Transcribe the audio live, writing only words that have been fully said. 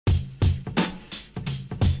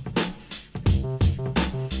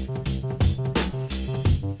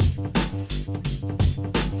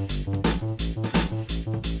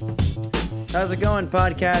How's it going,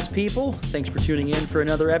 podcast people? Thanks for tuning in for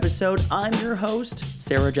another episode. I'm your host,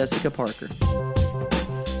 Sarah Jessica Parker.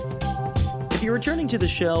 If you're returning to the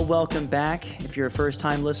show, welcome back. If you're a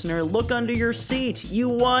first-time listener, look under your seat. You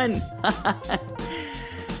won!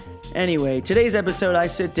 Anyway, today's episode, I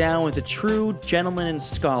sit down with a true gentleman and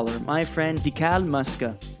scholar, my friend Kilmer.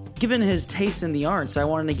 Given his taste in the arts, I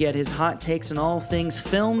wanted to get his hot takes on all things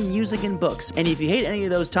film, music, and books. And if you hate any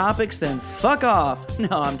of those topics, then fuck off. No,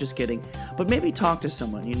 I'm just kidding. But maybe talk to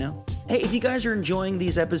someone, you know? Hey, if you guys are enjoying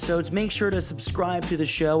these episodes, make sure to subscribe to the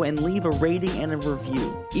show and leave a rating and a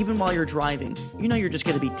review, even while you're driving. You know you're just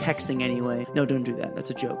going to be texting anyway. No, don't do that.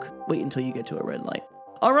 That's a joke. Wait until you get to a red light.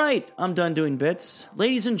 All right, I'm done doing bits.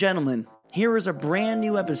 Ladies and gentlemen, here is a brand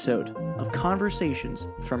new episode of Conversations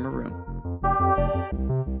from a Room.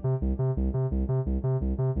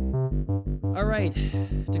 All right,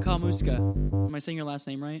 Muska. Am I saying your last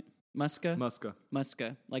name right? Muska?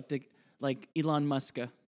 Muska. Like Elon Muska.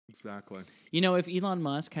 Exactly. You know, if Elon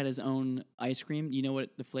Musk had his own ice cream, you know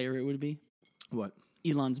what the flavor it would be? What?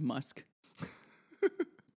 Elon's Musk. Wouldn't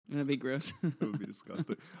that be gross? It would be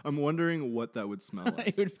disgusting. I'm wondering what that would smell like.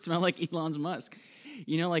 It would smell like Elon's Musk.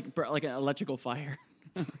 You know, like an electrical fire.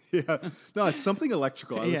 Yeah. No, it's something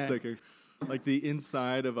electrical. I was thinking. Like the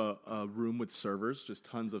inside of a room with servers, just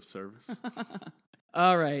tons of servers.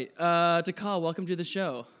 All right. Takal, welcome to the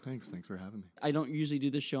show. Thanks for having me. I don't usually do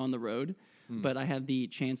this show on the road, but I had the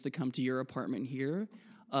chance to come to your apartment here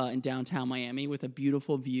in downtown Miami with a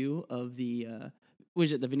beautiful view of the,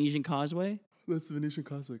 the Venetian Causeway? That's the Venetian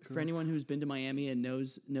Causeway, correct. For anyone who's been to Miami and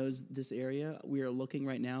knows this area, we are looking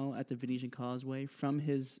right now at the Venetian Causeway from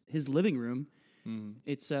his living room. Mm.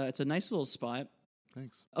 It's a nice little spot.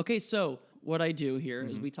 Thanks. Okay, so what I do here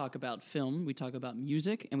is we talk about film, we talk about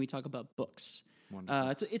music, and we talk about books.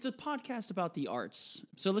 It's a podcast about the arts.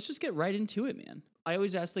 So let's just get right into it, man. I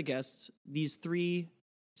always ask the guests these three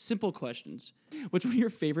simple questions. What's one of your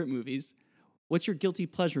favorite movies? What's your guilty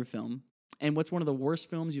pleasure film? And what's one of the worst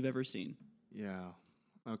films you've ever seen? Yeah.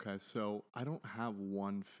 Okay, so I don't have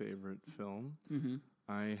one favorite film. Mm-hmm.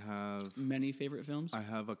 I have many favorite films. I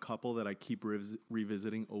have a couple that I keep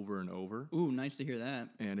revisiting over and over. Ooh, nice to hear that.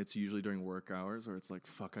 And it's usually during work hours, or it's like,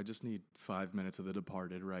 fuck, I just need 5 minutes of The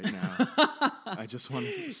Departed right now. I just want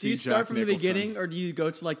to see. Do you start Jack from Nicholson. the beginning, or do you go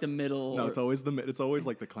to like the middle? No, it's always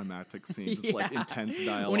like the climactic scenes. It's like intense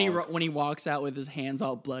dialogue. When he walks out with his hands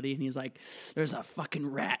all bloody, and he's like, "There's a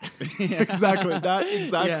fucking rat." Exactly that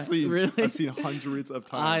exact scene. Really? I've seen hundreds of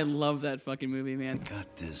times. I love that fucking movie, man.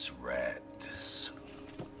 Got this rat.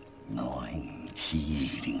 Gnawing,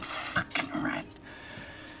 eating fucking rat.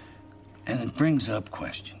 And it brings up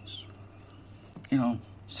questions. You know,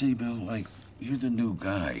 see, Bill, like, you're the new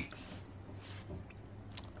guy.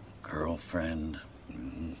 Girlfriend.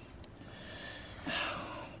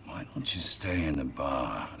 Why don't you stay in the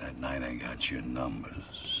bar? That night I got your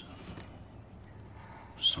numbers.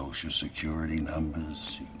 Social security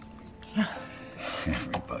numbers.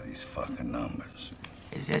 Everybody's fucking numbers.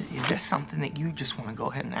 Is there something that you just want to go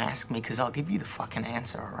ahead and ask me? Because I'll give you the fucking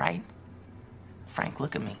answer, all right? Frank,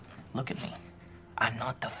 look at me. Look at me. I'm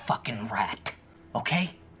not the fucking rat,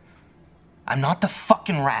 okay? I'm not the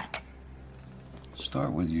fucking rat.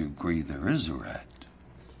 Start with you agree there is a rat.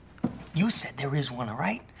 You said there is one, all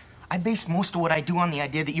right? I base most of what I do on the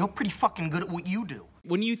idea that you're pretty fucking good at what you do.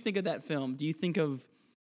 When you think of that film, do you think of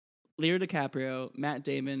Leo DiCaprio, Matt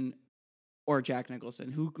Damon, or Jack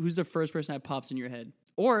Nicholson? Who's the first person that pops in your head?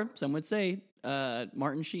 Or some would say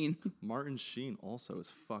Martin Sheen. Martin Sheen also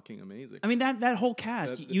is fucking amazing. I mean, that whole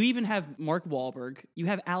cast. You even have Mark Wahlberg. You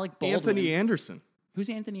have Alec Baldwin. Anthony Anderson. Who's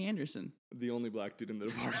Anthony Anderson? The only black dude in The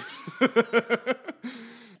Departed.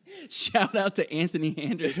 Shout out to Anthony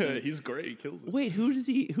Anderson. Yeah, he's great. He kills it. Wait, who does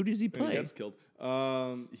he play? He gets killed.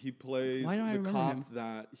 He plays the cop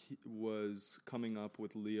that was coming up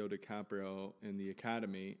with Leo DiCaprio in the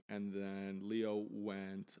academy, and then Leo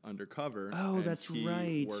went undercover. Oh, and that's he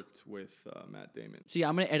right. Worked with Matt Damon. See,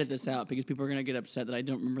 I'm going to edit this out because people are going to get upset that I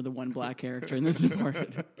don't remember the one black character in this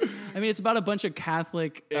Departed. I mean, it's about a bunch of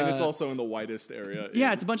Catholic... and it's also in the whitest area.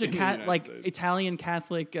 It's a bunch of Italian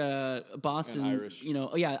Catholic Boston... And Irish.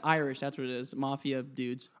 Irish, that's what it is. Mafia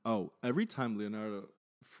dudes. Oh, every time Leonardo...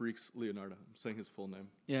 I'm saying his full name.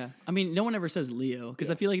 Yeah. I mean, no one ever says Leo, because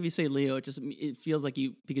I feel like if you say Leo, it feels like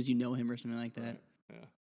because you know him or something like that. Right. Yeah.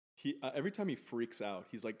 He every time he freaks out,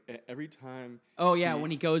 he's like every time. Oh yeah,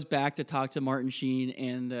 when he goes back to talk to Martin Sheen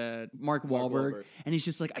and Mark Wahlberg, and he's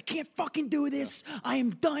just like, I can't fucking do this. Yeah. I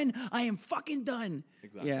am done. I am fucking done.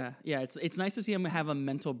 Exactly. Yeah. It's nice to see him have a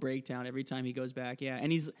mental breakdown every time he goes back. Yeah,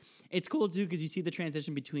 and it's cool too because you see the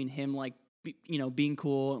transition between him like being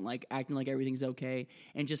cool and like acting like everything's okay,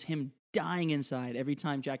 and just him dying inside every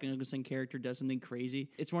time Jack Nicholson character does something crazy.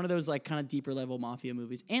 It's one of those like kind of deeper level mafia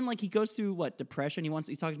movies. And like he goes through depression.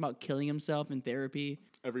 He's talking about killing himself in therapy.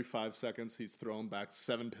 Every 5 seconds, he's throwing back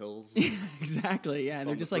 7 pills. Exactly, yeah. And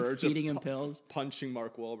they're just like feeding him pills. Punching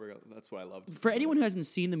Mark Wahlberg. That's what I loved. For anyone who hasn't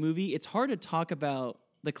seen the movie, it's hard to talk about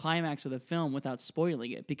the climax of the film without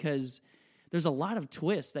spoiling it because there's a lot of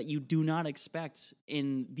twists that you do not expect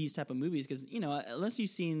in these type of movies. Because, unless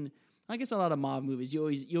you've seen, I guess, a lot of mob movies, you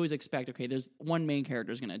always expect, okay, there's one main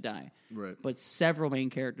character is going to die. Right. But several main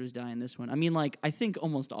characters die in this one. I mean, like, I think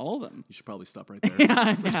almost all of them. You should probably stop right there.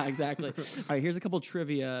 Yeah, exactly. All right, here's a couple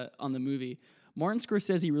trivia on the movie. Martin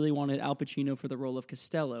Scorsese really wanted Al Pacino for the role of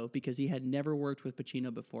Costello because he had never worked with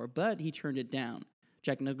Pacino before, but he turned it down.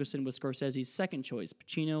 Jack Nicholson was Scorsese's second choice.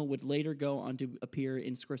 Pacino would later go on to appear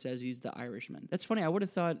in Scorsese's The Irishman. That's funny. I would have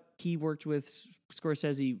thought he worked with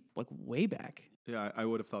Scorsese like way back. Yeah, I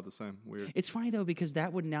would have thought the same. Weird. It's funny though because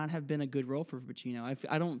that would not have been a good role for Pacino.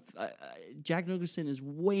 Jack Nicholson is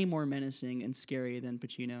way more menacing and scary than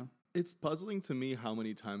Pacino. It's puzzling to me how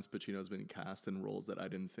many times Pacino's been cast in roles that I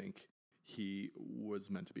didn't think he was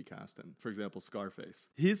meant to be cast in. For example, Scarface.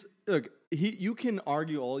 You can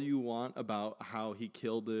argue all you want about how he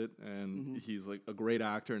killed it and he's like a great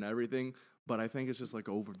actor and everything, but I think it's just like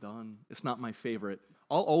overdone. It's not my favorite.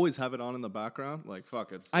 I'll always have it on in the background. Like,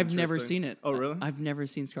 fuck, it's I've never seen it. Oh, really? I've never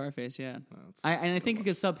seen Scarface, yeah. I think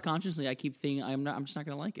because subconsciously I keep thinking I'm just not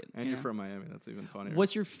going to like it. And you're from Miami. That's even funnier.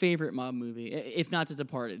 What's your favorite mob movie? If not The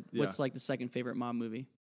Departed, what's like the second favorite mob movie?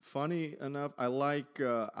 Funny enough, I like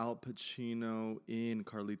Al Pacino in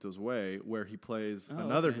Carlito's Way, where he plays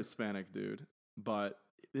another Hispanic dude. But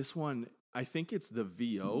this one, I think it's the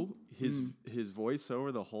VO. His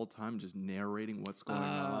voiceover the whole time, just narrating what's going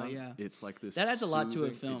on. Yeah. It's like this. That adds a lot to a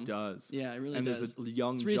film. It does. Yeah, it really does. And there's a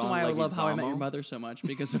young. It's the reason why I love Leguizamo. How I Met Your Mother so much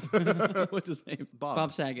because of what's his name?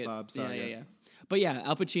 Bob Saget. Yeah. But yeah,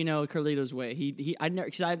 Al Pacino, Carlito's Way.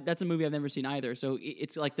 That's a movie I've never seen either. So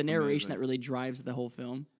it's like the narration that really drives the whole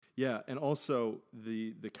film. Yeah, and also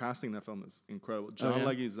the casting in that film is incredible. John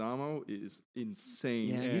Leguizamo is insane.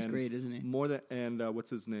 Yeah, he's great, isn't he? What's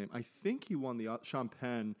his name? I think he won the Sean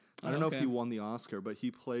Penn. I don't know if he won the Oscar, but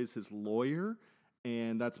he plays his lawyer,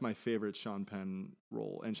 and that's my favorite Sean Penn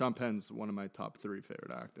role. And Sean Penn's one of my top 3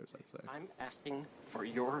 favorite actors, I'd say. I'm asking for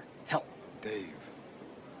your help. Dave,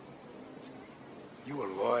 you a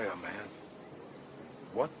lawyer, man.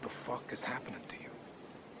 What the fuck is happening to you?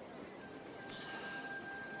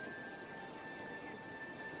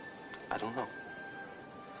 I don't know.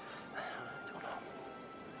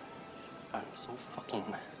 I'm so fucking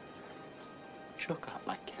shook up.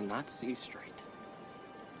 I cannot see straight.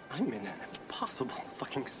 I'm in an impossible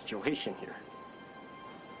fucking situation here.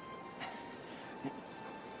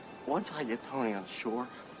 Once I get Tony on shore,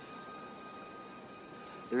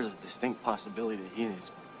 there's a distinct possibility that he and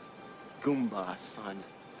his Goomba son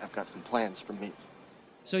have got some plans for me.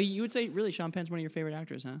 So you would say, really, Sean Penn's one of your favorite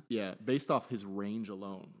actors, huh? Yeah, based off his range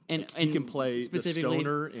alone. And he can play specifically the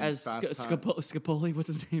stoner in as Scapoli. What's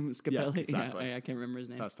his name? Scapelli? Yeah, exactly. Yeah, I can't remember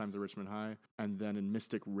his name. Fast Times at Richmond High. And then in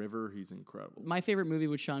Mystic River, he's incredible. My favorite movie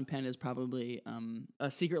with Sean Penn is probably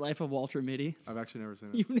A Secret Life of Walter Mitty. I've actually never seen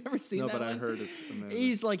it. You've never seen that? No, but I heard it's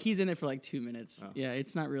amazing. He's in it for like 2 minutes. Oh. Yeah,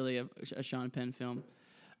 it's not really a Sean Penn film.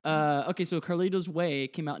 Okay, so Carlito's Way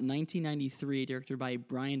came out in 1993, directed by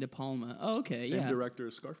Brian De Palma. Oh, okay, Same director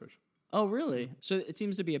as Scarface. Oh, really? So it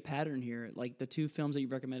seems to be a pattern here. Like the 2 films that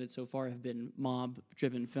you've recommended so far have been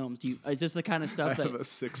mob-driven films. Is this the kind of stuff I have a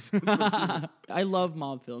 6. I love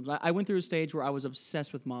mob films. I went through a stage where I was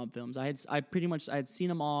obsessed with mob films. I had seen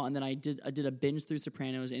them all, and then I did a binge through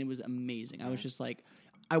Sopranos, and it was amazing. I was just like,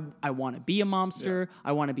 I want to be a mobster. Yeah.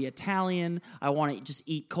 I want to be Italian. I want to just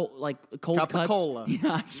eat cold Capicola. cuts.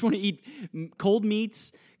 Yeah, I just want to eat cold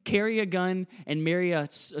meats, carry a gun, and marry a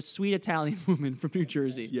sweet Italian woman from New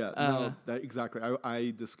Jersey. Yeah, exactly.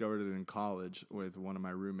 I discovered it in college with one of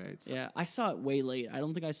my roommates. Yeah, I saw it way late. I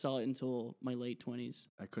don't think I saw it until my late 20s.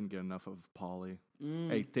 I couldn't get enough of Polly.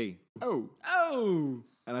 Hey, T. Oh!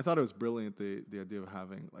 And I thought it was brilliant, the idea of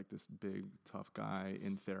having like this big, tough guy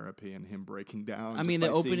in therapy and him breaking down. I mean,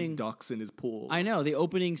 the opening ducks in his pool. I know the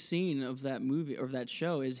opening scene of that movie or that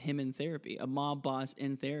show is him in therapy, a mob boss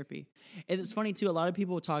in therapy. And it's funny too. A lot of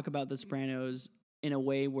people talk about The Sopranos in a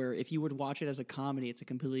way where if you would watch it as a comedy, it's a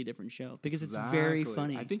completely different show because it's very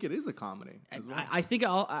funny. I think it is a comedy as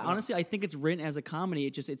well. Honestly, I think it's written as a comedy.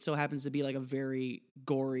 It so happens to be like a very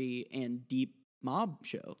gory and deep mob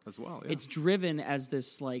show as well. Yeah. It's driven as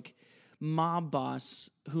this like mob boss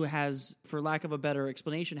who has, for lack of a better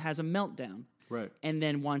explanation, has a meltdown, right, and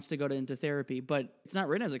then wants to go into therapy. But it's not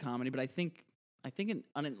written as a comedy. But I think I think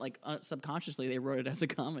subconsciously they wrote it as a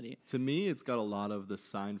comedy. To me, it's got a lot of the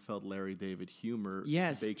Seinfeld Larry David humor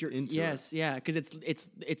baked into it. Yeah, because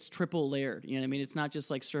it's triple layered. You know what I mean? It's not just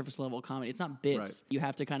like surface level comedy. It's not bits. Right. You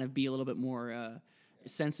have to kind of be a little bit more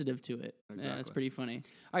sensitive to it. Exactly. Yeah, that's pretty funny.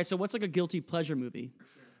 All right, so what's like a guilty pleasure movie?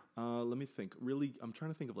 Let me think. Really, I'm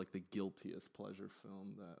trying to think of like the guiltiest pleasure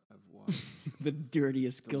film that I've watched. The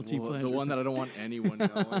dirtiest guilty pleasure. The one that I don't want anyone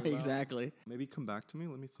knowing about. Exactly. Maybe come back to me.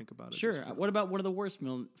 Let me think about it. Sure. What about one of the worst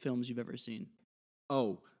films you've ever seen?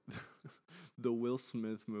 Oh, the Will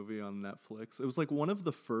Smith movie on Netflix. It was like one of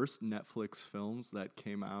the first Netflix films that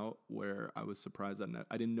came out where I was surprised that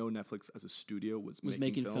I didn't know Netflix as a studio was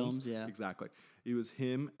making films. Yeah, exactly. It was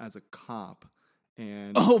him as a cop.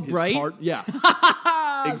 And Bright? Yeah.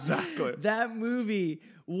 Exactly. That movie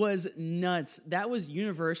was nuts. That was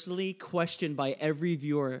universally questioned by every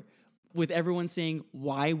viewer, with everyone saying,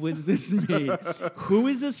 why was this made? Who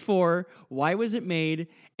is this for? Why was it made?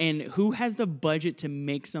 And who has the budget to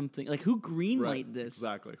make something? Like, who greenlight this?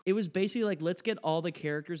 Exactly. It was basically like, let's get all the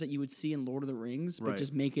characters that you would see in Lord of the Rings, but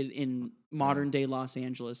just make it in modern day Los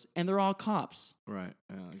Angeles. And they're all cops. Right.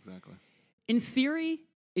 Yeah, exactly. In theory,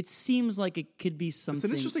 it seems like it could be something.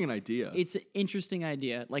 It's an interesting idea. It's an interesting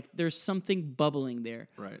idea. Like, there's something bubbling there.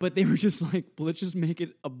 Right. But they were just like, let's just make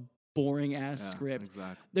it a boring ass script.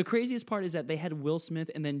 Exactly. The craziest part is that they had Will Smith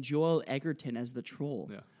and then Joel Egerton as the troll.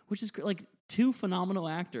 Yeah. Which is like two phenomenal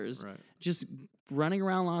actors just running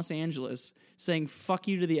around Los Angeles saying fuck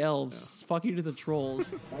you to the elves, fuck you to the trolls.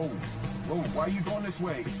 Whoa, why are you going this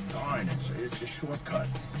way? Fine, it's a shortcut.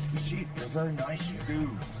 You see, they're very nice here. Dude,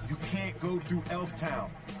 you can't go through Elf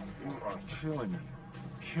Town. You are killing me.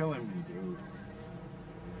 You're killing me, dude.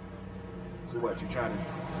 So what, you trying to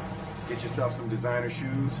get yourself some designer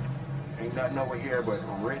shoes? Ain't nothing over here but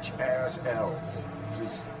rich-ass elves.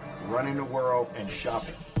 Just running the world and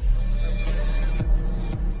shopping.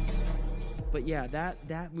 But yeah,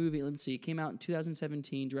 that movie, let's see, it came out in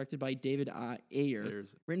 2017, directed by David Ayer,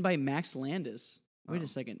 written by Max Landis. Wait a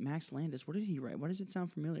second, Max Landis, what did he write? Why does it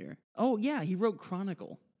sound familiar? Oh, yeah, he wrote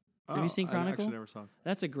Chronicle. Have you seen Chronicle? I actually never saw it.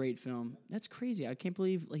 That's a great film. That's crazy. I can't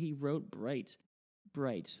believe he wrote Bright.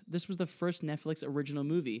 This was the first Netflix original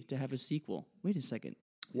movie to have a sequel. Wait a second.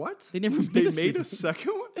 What? They never made a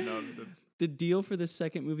second one? No, they didn't. The deal for the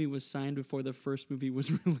second movie was signed before the first movie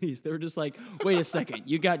was released. They were just like, wait a second,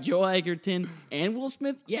 you got Joel Egerton and Will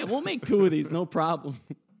Smith? Yeah, we'll make two of these, no problem.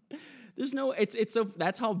 There's no, it's so,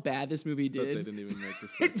 that's how bad this movie did. But they didn't even make the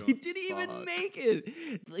second. They didn't even make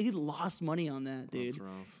it. They lost money on that, dude. That's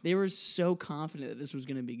rough. They were so confident that this was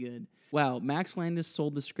going to be good. Wow, Max Landis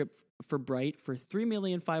sold the script for Bright for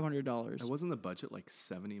 $3,500,000. Wasn't the budget like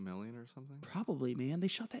 $70 million or something? Probably, man. They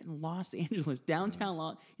shot that in Los Angeles, downtown.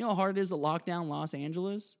 You know how hard it is to lock down Los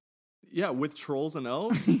Angeles? Yeah, with trolls and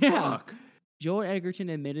elves? Yeah. Fuck. Joel Egerton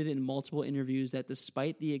admitted in multiple interviews that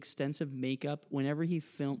despite the extensive makeup, whenever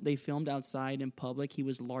they filmed outside in public, he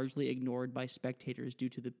was largely ignored by spectators due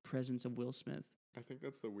to the presence of Will Smith. I think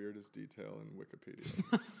that's the weirdest detail in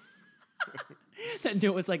Wikipedia.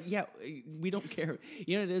 No, it's like, yeah, we don't care.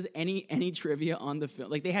 You know what it is? Any trivia on the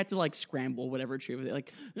film, like they had to like scramble whatever trivia. They're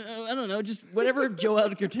like, I don't know, just whatever Joel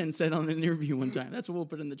Egerton said on an interview one time. That's what we'll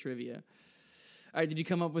put in the trivia. All right, did you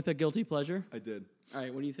come up with a guilty pleasure? I did. All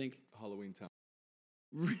right, what do you think? Halloween Town.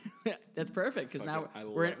 That's perfect because now I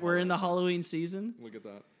we're in the Halloween season. Look at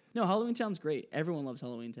that. No, Halloween Town's great. Everyone loves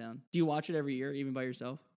Halloween Town. Do you watch it every year, even by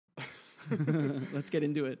yourself? Let's get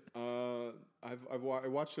into it. I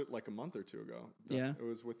watched it like a month or two ago. Yeah, it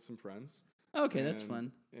was with some friends. Okay, that's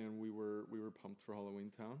fun. And we were pumped for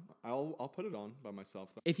Halloween Town. I'll put it on by myself.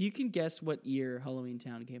 If you can guess what year Halloween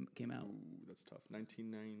Town came out. Ooh, that's tough.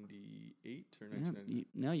 1998 or 1990?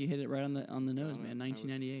 No, you hit it right on the nose, man.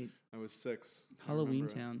 1998. I was 6. Halloween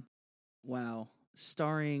Town. Wow.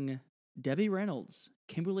 Starring Debbie Reynolds,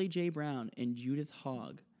 Kimberly J. Brown, and Judith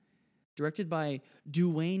Hogg. Directed by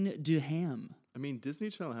Dwayne DeHam. I mean, Disney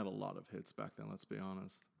Channel had a lot of hits back then, let's be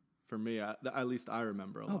honest. For me, at least I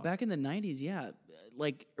remember a lot. Oh, back in the 90s, yeah.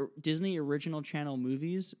 Like, Disney Original Channel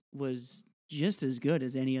movies was just as good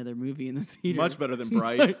as any other movie in the theater. Much better than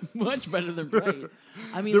Bright. Much better than Bright.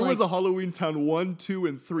 I mean, there was a Halloween Town 1, 2,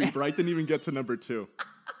 and 3. Bright didn't even get to number 2.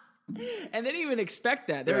 And they didn't even expect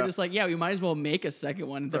that. They were just like, yeah, we might as well make a second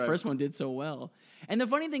one. The first one did so well. And the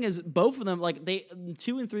funny thing is, both of them, like,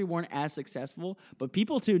 2 and 3 weren't as successful, but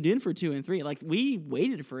people tuned in for 2 and 3. Like, we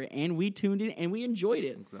waited for it, and we tuned in, and we enjoyed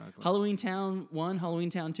it. Exactly. Halloween Town 1,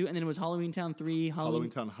 Halloween Town 2, and then it was Halloween Town 3, Halloween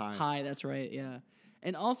Town High. High, that's right, yeah.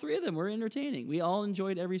 And all three of them were entertaining. We all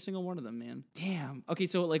enjoyed every single one of them, man. Damn. Okay,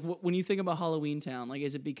 so like when you think about Halloween Town, like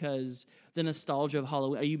is it because the nostalgia of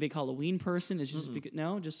Halloween? Are you a big Halloween person? Is it just because,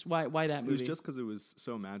 no? Just why that movie? It was just because it was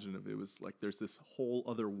so imaginative. It was like there's this whole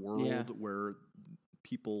other world where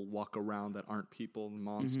people walk around that aren't people,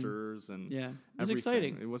 monsters, and it was everything.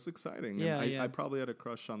 exciting. It was exciting. Yeah, and I probably had a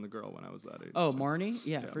crush on the girl when I was that age. Oh, Marnie?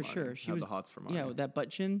 Yeah, for Marnie. sure. She Had was the hots for Marnie. Yeah, with that butt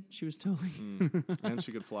chin, she was totally. And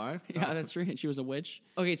she could fly. Yeah, that's right. She was a witch.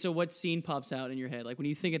 Okay, so what scene pops out in your head? Like when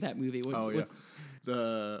you think of that movie, what's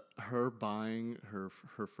her buying her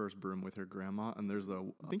first broom with her grandma, and there's I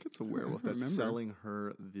think it's a werewolf that's selling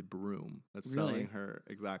her the broom. That's selling her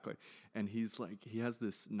exactly, and he's like he has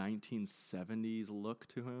this 1970s look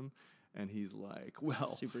to him. And he's like, well...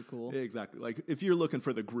 Super cool. Exactly. Like, if you're looking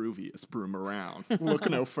for the grooviest broom around, look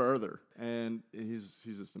no further. And he's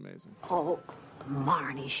just amazing. Oh,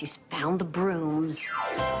 Marnie, she's found the brooms.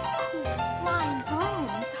 Flying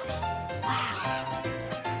brooms. Wow.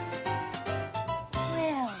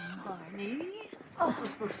 Well, Marnie. Oh,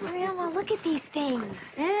 Grandma, look at these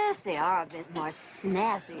things. Yes, they are a bit more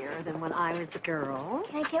snazzier than when I was a girl.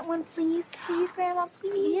 Can I get one, please? Please, Grandma,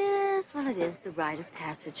 please? Yes, well, it is the rite of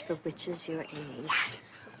passage for witches your age.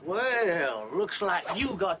 Well, looks like you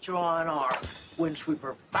got your eye on our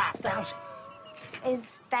Windsweeper 5000.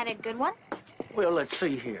 Is that a good one? Well, let's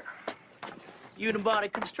see here.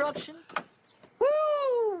 Unibody construction.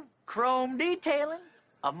 Woo! Chrome detailing.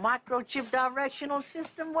 A microchip directional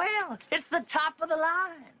system. Well, it's the top of the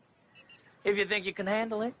line. If you think you can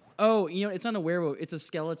handle it. Oh, it's not a werewolf. It's a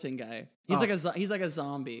skeleton guy. He's like a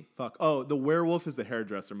zombie. Fuck. Oh, the werewolf is the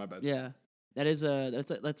hairdresser. My bad. Yeah.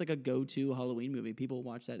 That's like a go-to Halloween movie. People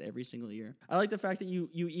watch that every single year. I like the fact that you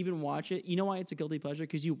even watch it. You know why it's a guilty pleasure?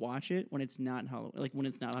 Because you watch it when it's not Halloween, like when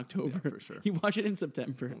it's not October. Yeah, for sure. You watch it in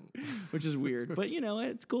September, which is weird. But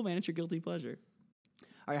it's cool, man. It's your guilty pleasure.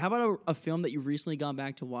 All right, how about a film that you've recently gone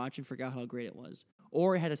back to watch and forgot how great it was,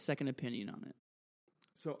 or had a second opinion on it?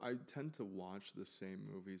 So I tend to watch the same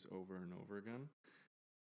movies over and over again.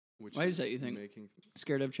 Why is that, you think?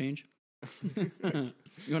 Scared of change? You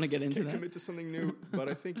want to get into that? Commit to something new, but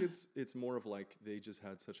I think it's more of like they just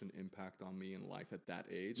had such an impact on me in life at that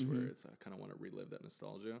age, where it's I kind of want to relive that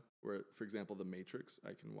nostalgia. Where, for example, The Matrix, I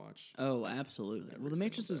can watch. Oh, absolutely. Well, The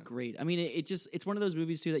Matrix is great. I mean, it's one of those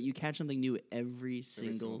movies too that you catch something new every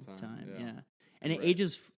single time. Yeah. And it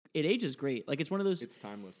ages great. Like it's one of those. It's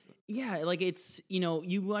timeless. Yeah, like it's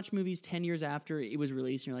you watch movies 10 years after it was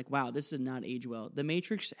released, and you're like, wow, this did not age well. The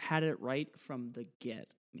Matrix had it right from the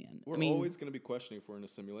get. Man, we're always going to be questioning if we're in a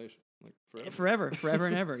simulation, like forever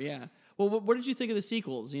and ever. Yeah. Well, what did you think of the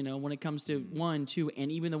sequels? When it comes to 1, 2, and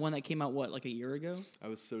even the one that came out like a year ago? I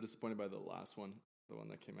was so disappointed by the last one, the one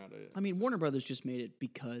that came out. I mean, Warner Brothers just made it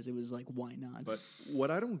because it was like, why not? But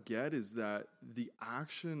what I don't get is that the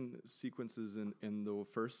action sequences in the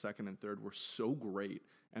first, second, and third were so great,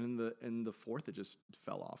 and in the fourth, it just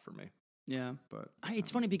fell off for me. Yeah, but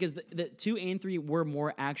it's funny because the 2 and 3 were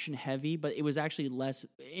more action heavy, but it was actually less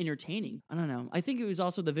entertaining. I don't know. I think it was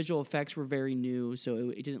also the visual effects were very new,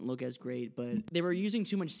 so it didn't look as great. But they were using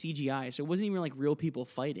too much CGI, so it wasn't even like real people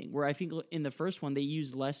fighting. Where I think in the first one they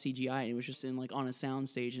used less CGI, and it was just in like on a sound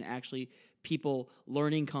stage and actually people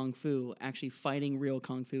learning kung fu, actually fighting real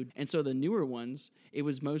kung fu. And so the newer ones, it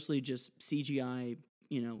was mostly just CGI.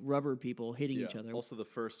 Rubber people hitting each other. Also, the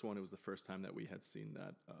first one, it was the first time that we had seen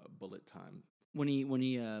that bullet time. When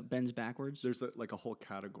he bends backwards? There's a whole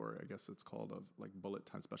category, I guess it's called, of like bullet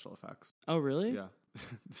time special effects. Oh, really? Yeah.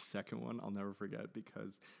 The second one, I'll never forget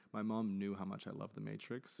because my mom knew how much I loved The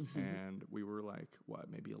Matrix. And we were like,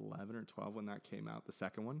 maybe 11 or 12 when that came out, the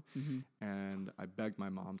second one. And I begged my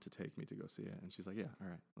mom to take me to go see it. And she's like, yeah, all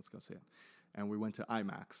right, let's go see it. And we went to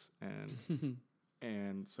IMAX.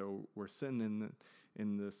 And so we're sitting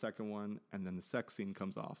in the second one, and then the sex scene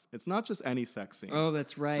comes off. It's not just any sex scene. Oh,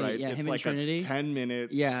 that's right. Yeah, it's him like and Trinity. A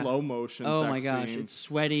 10-minute slow motion. Oh sex my gosh, scene. it's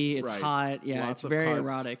sweaty. It's hot. Yeah, Lots it's very cuts.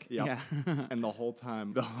 erotic. Yep. Yeah. And the whole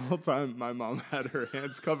time, my mom had her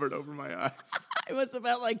hands covered over my eyes. It was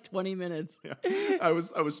about like 20 minutes. Yeah. I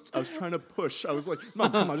was trying to push. I was like,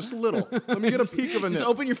 Mom, come on, just a little. Let me get a peek of a nip. Just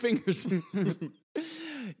open your fingers.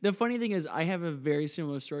 The funny thing is, I have a very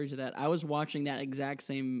similar story to that. I was watching that exact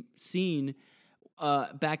same scene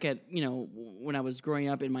back at, when I was growing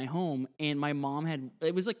up in my home, and my mom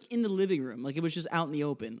it was like in the living room, like it was just out in the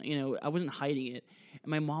open, I wasn't hiding it.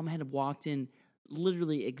 And my mom had walked in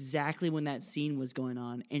literally exactly when that scene was going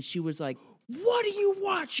on, and she was like, "What are you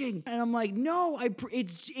watching?" And I'm like, "No,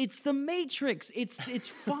 it's the Matrix. It's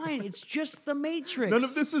fine. It's just the Matrix. None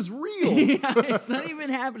of this is real." Yeah, it's not even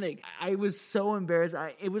happening. I was so embarrassed.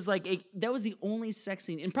 It was like that was the only sex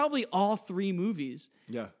scene in probably all 3 movies.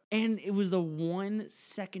 Yeah. And it was the 1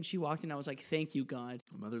 second she walked in, I was like, "Thank you, God."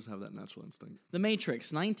 Mothers have that natural instinct. The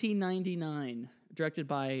Matrix, 1999, directed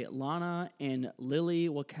by Lana and Lily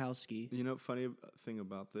Wachowski. You know, funny thing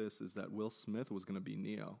about this is that Will Smith was going to be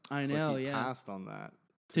Neo. I know, but he yeah. passed on that.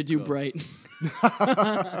 To do Bright.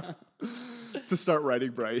 To start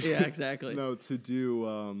writing Bright. Yeah, exactly. No, to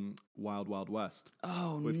do Wild Wild West.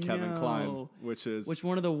 Oh, with Kevin Kline, which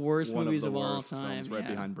one of the worst movies of all worst time. films, right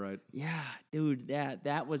behind Bright. Yeah, dude,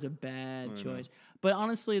 that was a bad choice. But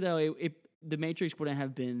honestly, though, The Matrix wouldn't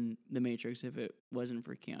have been The Matrix if it wasn't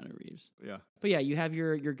for Keanu Reeves. Yeah. But yeah, you have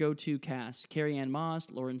your go-to cast. Carrie-Anne Moss,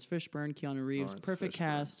 Lawrence Fishburne, Keanu Reeves. Perfect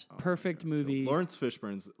cast. Perfect movie. Lawrence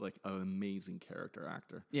Fishburne's like an amazing character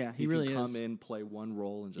actor. Yeah, he really can is. come in, play one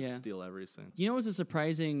role, and just steal every scene. You know what's a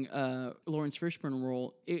surprising Lawrence Fishburne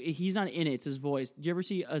role? He's not in it. It's his voice. Did you ever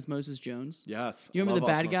see Osmosis Jones? Yes. You remember the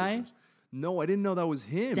bad Osmosis guy? Jones. No, I didn't know that was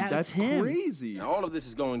him. That's him. Crazy. Now, all of this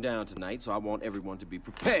is going down tonight, so I want everyone to be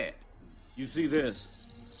prepared. You see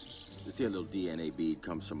this? This here little DNA bead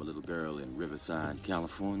comes from a little girl in Riverside,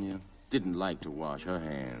 California. Didn't like to wash her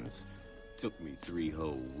hands. Took me 3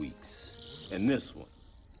 whole weeks. And this one,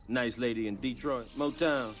 nice lady in Detroit,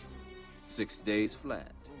 Motown, 6 days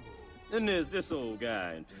flat. Then there's this old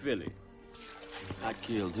guy in Philly. I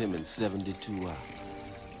killed him in 72 hours.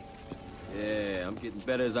 Yeah, I'm getting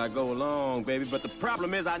better as I go along, baby, but the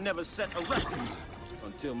problem is I never set a record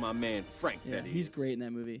until my man Frank, Yeah, he's great in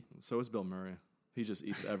that movie. So is Bill Murray. He just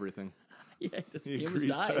eats everything. Yeah, he almost agrees to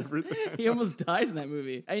dies. everything. He almost dies in that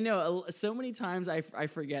movie. I know. So many times I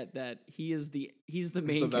forget that he's the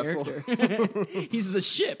main the character. He's the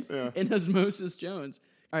ship in Osmosis Jones.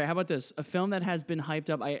 All right, how about this? A film that has been hyped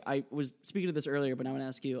up. I was speaking of this earlier, but I want to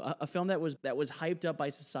ask you a film that was hyped up by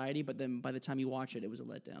society, but then by the time you watch it, it was a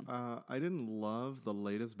letdown. I didn't love the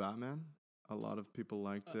latest Batman. A lot of people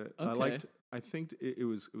liked it. Okay. I think it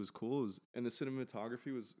was cool. And the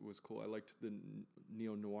cinematography was cool. I liked the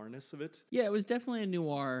neo-noirness of it. Yeah, it was definitely a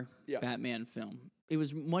noir Batman film. It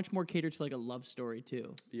was much more catered to like a love story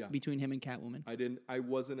too. Yeah. Between him and Catwoman. I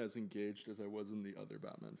wasn't as engaged as I was in the other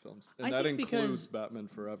Batman films. And I that think includes Batman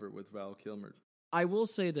Forever with Val Kilmer. I will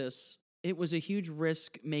say this. It was a huge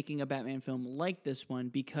risk making a Batman film like this one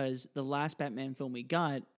because the last Batman film we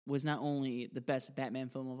got was not only the best Batman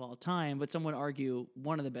film of all time, but some would argue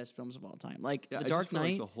one of the best films of all time. Like The Dark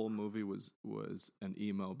Knight. Like the whole movie was an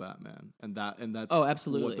emo Batman, and that's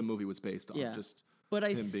absolutely what the movie was based on. Yeah. But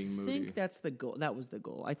I think that's the goal. That was the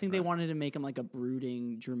goal. I think they wanted to make him like a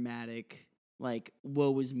brooding, dramatic, like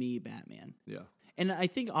woe is me Batman. Yeah. And I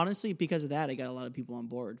think, honestly, because of that, I got a lot of people on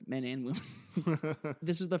board, men and women.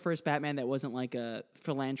 This was the first Batman that wasn't like a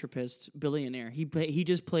philanthropist billionaire. He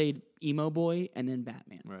just played emo boy and then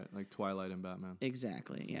Batman. Right, like Twilight and Batman.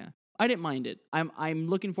 Exactly, yeah. I didn't mind it. I'm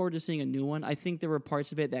looking forward to seeing a new one. I think there were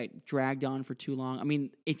parts of it that dragged on for too long. I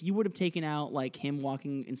mean, if you would have taken out like him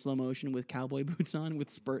walking in slow motion with cowboy boots on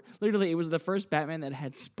with spurs, literally, it was the first Batman that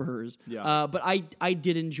had spurs. Yeah. But I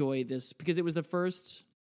did enjoy this because it was the first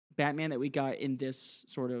Batman that we got in this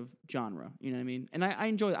sort of genre, you know what I mean? And I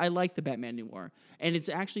enjoy it. I like the Batman noir. And it's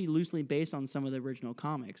actually loosely based on some of the original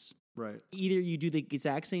comics. Right. Either you do the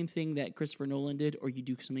exact same thing that Christopher Nolan did or you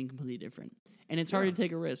do something completely different. And it's hard to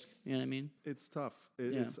take a risk, you know what I mean? It's tough.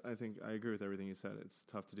 I think I agree with everything you said. It's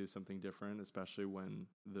tough to do something different, especially when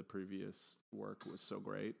the previous work was so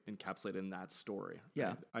great, encapsulated in that story.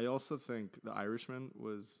 Yeah. I also think The Irishman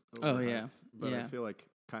was yeah. But I feel like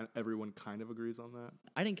everyone kind of agrees on that.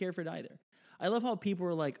 I didn't care for it either. I love how people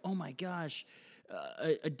were like, oh my gosh,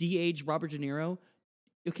 a de-aged Robert De Niro.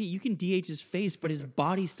 Okay, you can de-age his face, but his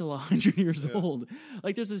body's still 100 years old.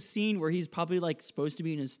 Like, there's a scene where he's probably, like, supposed to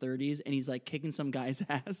be in his 30s, and he's, like, kicking some guy's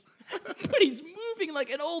ass. But he's moving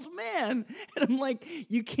like an old man. And I'm like,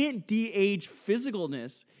 you can't de-age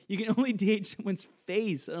physicalness. You can only de-age someone's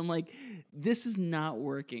face. And I'm like, this is not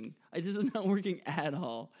working. This is not working at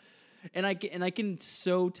all. And I can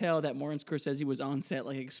so tell that Martin Scorsese was on set,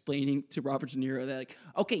 like, explaining to Robert De Niro that, like,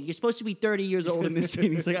 okay, you're supposed to be 30 years old in this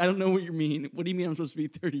scene. He's like, I don't know what you mean. What do you mean I'm supposed to be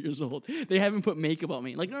 30 years old? They haven't put makeup on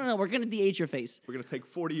me. Like, no, we're going to de-age your face. We're going to take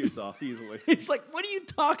 40 years off easily. It's like, what are you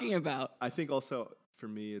talking about? I think also For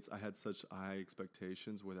me, I had such high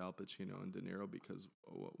expectations with Al Pacino and De Niro because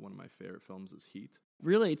one of my favorite films is Heat.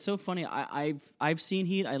 Really, it's so funny. I've seen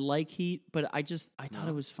Heat. I like Heat, but I thought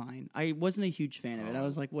it was fine. I wasn't a huge fan of it. I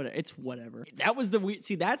was like, what? It's whatever. That was the weird.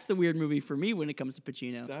 See, that's the weird movie for me when it comes to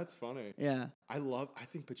Pacino. That's funny. Yeah. I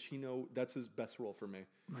think Pacino, that's his best role for me.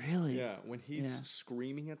 Really? Yeah. When he's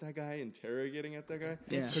screaming at that guy, interrogating at that guy.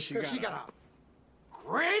 Yeah. She got a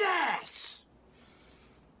great ass.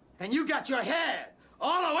 And you got your head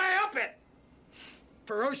all the way up it.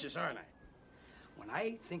 Ferocious, aren't I? When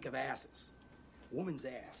I think of asses, woman's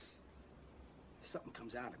ass, something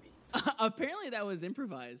comes out of me. Apparently that was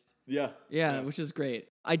improvised. Yeah. Which is great.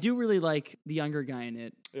 I do really like the younger guy in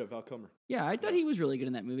it. Yeah, Val Kilmer. Yeah, I thought he was really good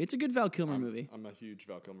in that movie. It's a good Val Kilmer movie. I'm a huge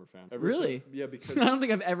Val Kilmer fan. Really? Because I don't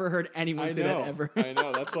think I've ever heard anyone say that ever. I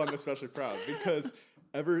know. That's why I'm especially proud. Because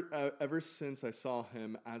ever since I saw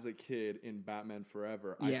him as a kid in Batman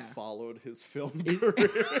Forever, I followed his film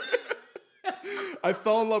career. I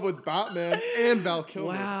fell in love with Batman and Val Kilmer.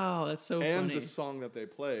 Wow, that's so funny. And the song that they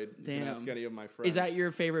played. Damn. You can ask any of my friends. Is that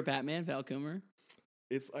your favorite Batman, Val Kilmer?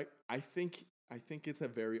 It's like I think it's a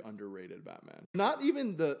very underrated Batman. Not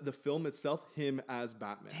even the film itself, him as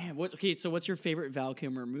Batman. Damn. Okay, so what's your favorite Val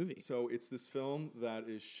Kilmer movie? So it's this film that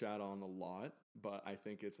is shat on a lot, but I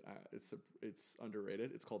think it's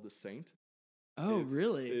underrated. It's called The Saint. Oh,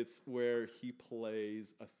 really? It's where he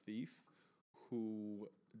plays a thief who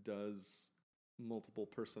does multiple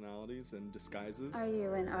personalities and disguises. Are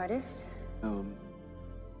you an artist?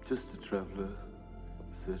 Just a traveler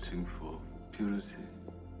searching for purity.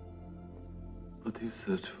 What do you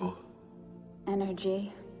search for?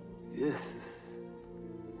 Energy. Yes.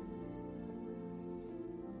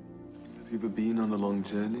 Have you ever been on a long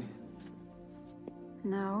journey?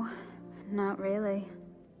 No, not really.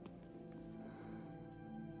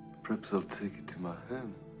 Perhaps I'll take you to my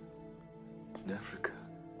home in Africa.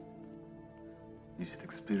 You should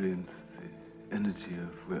experience the energy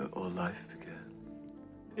of where all life began.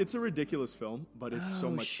 It's a ridiculous film, but it's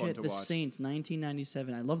so much fun to The watch. Saint,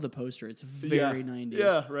 1997. I love the poster. It's very 90s.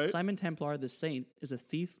 Yeah, right? Simon Templar, the Saint, is a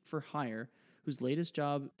thief for hire whose latest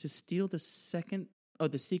job to steal the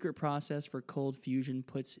secret process for cold fusion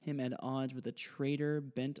puts him at odds with a traitor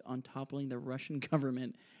bent on toppling the Russian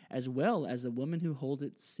government, as well as a woman who holds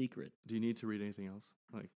it secret. Do you need to read anything else?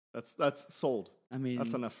 Like that's sold. I mean,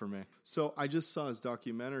 that's enough for me. So I just saw his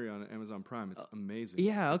documentary on Amazon Prime. It's amazing.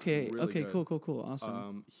 Yeah. It's okay. really Okay. good. Cool.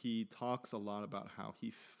 Awesome. He talks a lot about how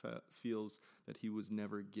he feels that he was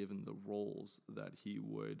never given the roles that he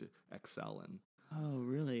would excel in. Oh,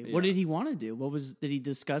 really? Yeah. What did he want to do? Did he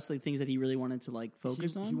discuss like things that he really wanted to like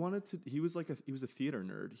focus on? He was a theater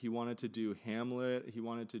nerd. He wanted to do Hamlet. He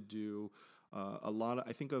wanted to do a lot of,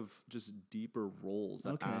 I think, of just deeper roles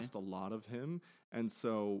that asked a lot of him. And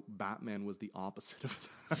so Batman was the opposite of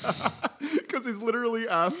that. Because he's literally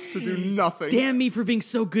asked to do nothing. Damn me for being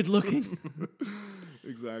so good looking.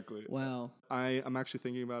 Exactly. Wow. I'm actually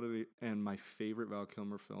thinking about it, and my favorite Val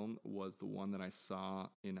Kilmer film was the one that I saw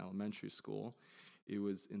in elementary school. It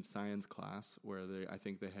was in science class where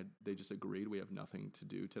they just agreed we have nothing to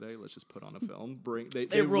do today. Let's just put on a film.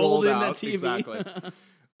 They rolled in out the TV. Exactly.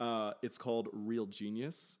 It's called Real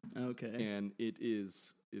Genius. Okay. And it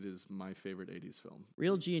is my favorite 80s film.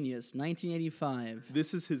 Real Genius, 1985.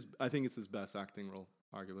 This is I think it's his best acting role,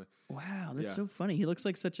 arguably. Wow, that's so funny. He looks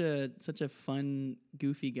like such a fun,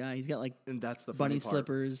 goofy guy. He's got like and that's the bunny funny part.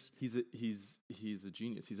 slippers. He's a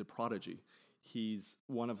genius. He's a prodigy. He's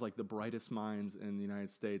one of like the brightest minds in the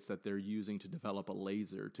United States that they're using to develop a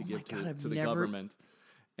laser to give to the government.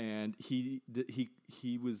 And he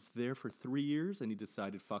was there for 3 years, and he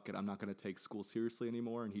decided, fuck it, I'm not going to take school seriously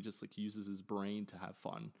anymore. And he just like uses his brain to have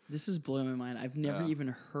fun. This is blowing my mind. I've never even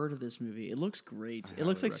heard of this movie. It looks great. It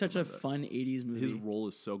looks like such a fun 80s movie. His role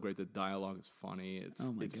is so great. The dialogue is funny.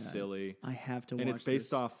 It's silly. I have to watch this. And it's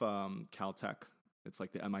based off Caltech. It's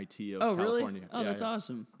like the MIT of California. Really? Oh, that's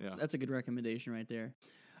awesome. Yeah. That's a good recommendation right there.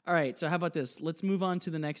 All right, so how about this? Let's move on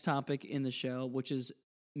to the next topic in the show, which is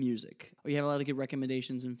music. We have a lot of good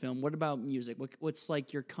recommendations in film. What about music? What's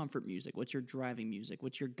like your comfort music? What's your driving music?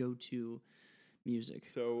 What's your go-to music?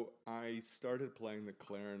 So I started playing the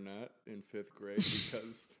clarinet in 5th grade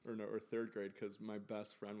or 3rd grade because my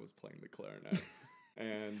best friend was playing the clarinet.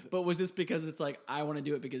 But was this because it's like I want to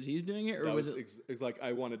do it because he's doing it, or was it it's like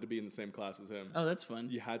I wanted to be in the same class as him? Oh, that's fun.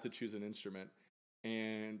 You had to choose an instrument,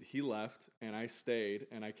 and he left, and I stayed,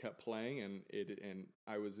 and I kept playing, and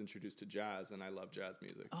I was introduced to jazz, and I love jazz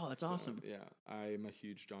music. Oh, that's awesome. Yeah, I'm a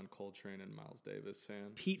huge John Coltrane and Miles Davis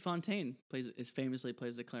fan. Pete Fontaine famously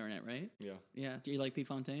plays the clarinet, right? Yeah. Yeah. Do you like Pete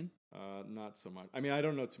Fontaine? Not so much. I mean, I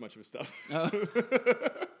don't know too much of his stuff. Oh.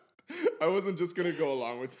 I wasn't just gonna go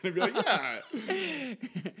along with it and be like, yeah.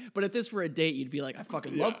 But if this were a date, you'd be like, I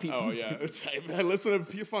fucking love Pete Fontaine. I listen to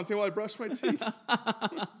Pete Fontaine while I brush my teeth.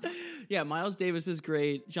 Yeah, Miles Davis is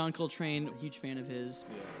great. John Coltrane, huge fan of his.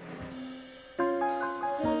 Yeah.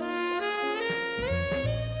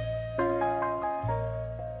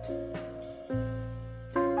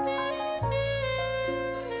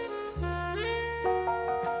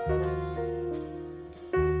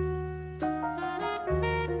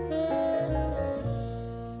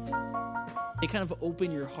 They kind of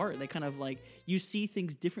open your heart. They kind of like, you see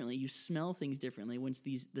things differently. You smell things differently once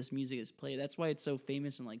this music is played. That's why it's so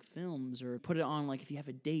famous in like films, or put it on like if you have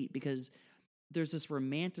a date, because there's this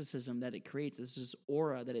romanticism that it creates. This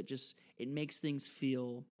aura that it makes things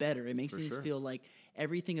feel better. It makes things feel like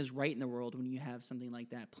everything is right in the world when you have something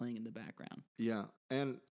like that playing in the background. Yeah,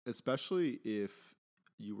 and especially if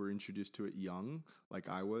you were introduced to it young, like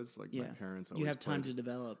I was, like my parents always you have time played to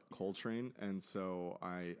develop Coltrane, and so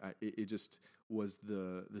it just was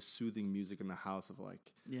the soothing music in the house of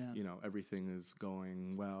like, you know, everything is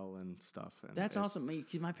going well and stuff. And that's awesome.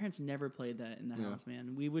 My parents never played that in the house,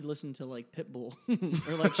 man. We would listen to like Pitbull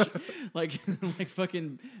or like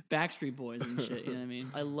fucking Backstreet Boys and shit. You know what I mean?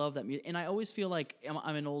 I love that music, and I always feel like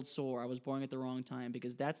I'm an old soul. I was born at the wrong time,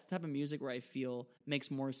 because that's the type of music where I feel makes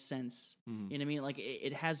more sense. Mm-hmm. You know what I mean? Like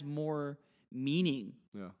it has more meaning.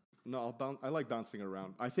 Yeah. No, I like bouncing it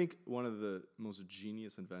around. I think one of the most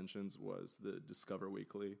genius inventions was the Discover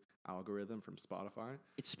Weekly algorithm from Spotify.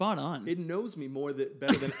 It's spot on. It knows me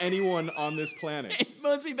better than anyone on this planet. It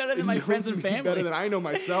knows me better than my friends and family. Better than I know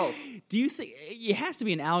myself. Do you think it has to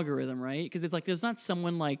be an algorithm, right? Because it's like there's not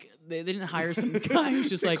someone like they didn't hire some guy who's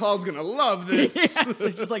just like, Call's gonna love this.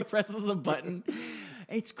 So just like presses a button.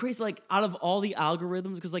 It's crazy, like out of all the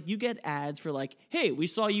algorithms, because like you get ads for like, hey, we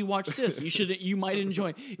saw you watch this. You might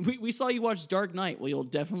enjoy. We saw you watch Dark Knight. Well, you'll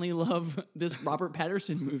definitely love this Robert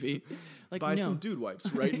Pattinson movie. Like, buy some dude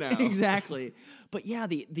wipes right now. Exactly. But yeah,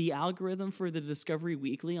 the algorithm for the Discovery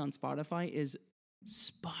Weekly on Spotify is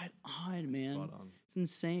spot on, man. Spot on. It's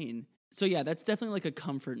insane. So yeah, that's definitely like a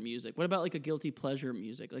comfort music. What about like a guilty pleasure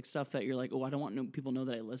music, like stuff that you're like, oh, I don't want people to know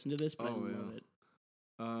that I listen to this, but I love it.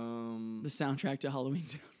 The soundtrack to Halloween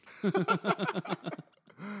Town.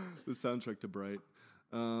 The soundtrack to Bright.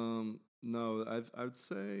 No, I'd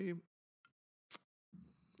say.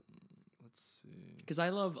 Let's see. Because I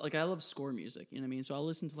love score music. You know what I mean? So I'll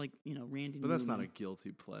listen to like Randy. But that's not a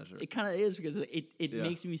guilty pleasure. It kind of is, because it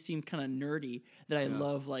makes me seem kind of nerdy that I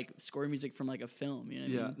love like score music from like a film. You know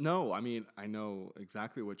what I mean? No, I mean I know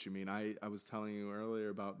exactly what you mean. I was telling you earlier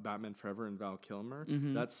about Batman Forever and Val Kilmer.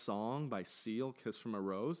 Mm-hmm. That song by Seal, "Kiss from a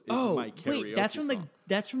Rose," is my karaoke wait, that's from song.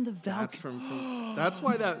 That's from the Val. That's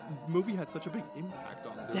why that movie had such a big impact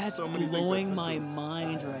on me. That's so blowing my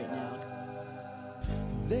mind right now.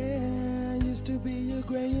 There used to be a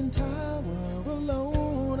graying tower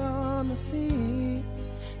alone on the sea.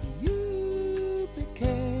 You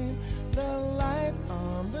became the light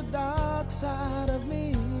on the dark side of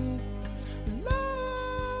me.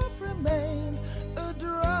 Love remains a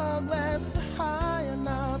drug that's the high and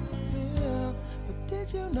not the pill. But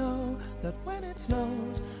did you know that when it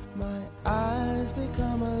snows, my eyes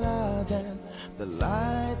become large and the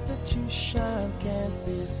light that you shine can't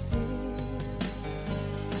be seen?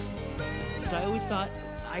 I always thought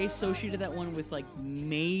I associated that one with like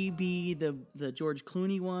maybe the George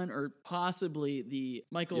Clooney one, or possibly the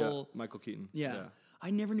Michael Keaton. Yeah. I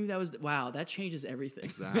never knew that was. Wow, that changes everything.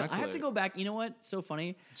 Exactly. I have to go back. You know what? So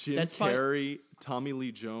funny. Jim Carrey, Tommy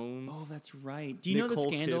Lee Jones. Oh, that's right. Do you know the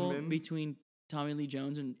scandal between Tommy Lee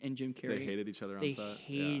Jones and Jim Carrey? They hated each other on set.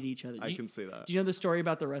 They hated each other. I can see that. Do you know the story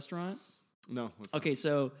about the restaurant? No. Okay,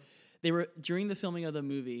 so they were during the filming of the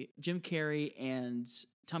movie. Jim Carrey and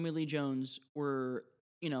Tommy Lee Jones were,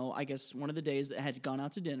 I guess one of the days that had gone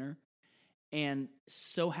out to dinner, and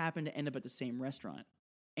so happened to end up at the same restaurant.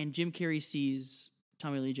 And Jim Carrey sees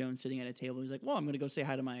Tommy Lee Jones sitting at a table. He's like, well, I'm going to go say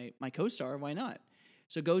hi to my co-star. Why not?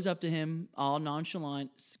 So goes up to him, all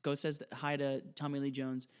nonchalant, says hi to Tommy Lee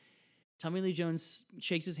Jones. Tommy Lee Jones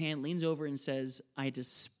shakes his hand, leans over and says, I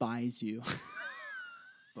despise you.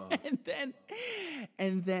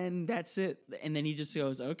 And then that's it. And then he just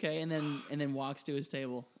goes, okay, and then walks to his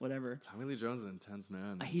table, whatever. Tommy Lee Jones is an intense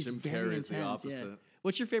man. He's Jim very Carrey is the opposite. Yeah.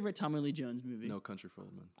 What's your favorite Tommy Lee Jones movie? No Country for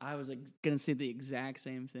Old Men. I was gonna say the exact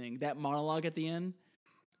same thing. That monologue at the end.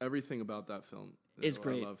 Everything about that film is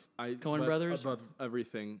great. I love. Coen Brothers. Above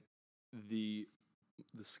everything, the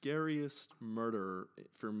scariest murderer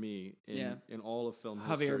for me in all of film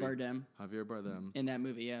history. Javier Bardem in that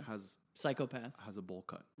movie, has psychopath, has a bowl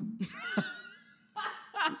cut.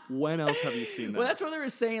 When else have you seen that? Well, that's what they were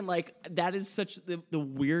saying. Like, that is such the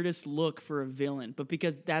weirdest look for a villain, but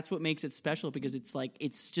because that's what makes it special. Because it's like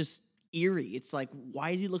it's just eerie. It's like,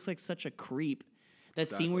 why does he look like such a creep? That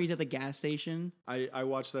scene where he's at the gas station. I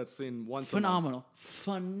watched that scene once. Phenomenal.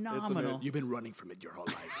 You've been running from it your whole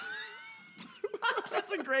life.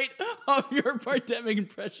 That's a great Javier Bardem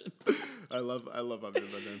impression. I love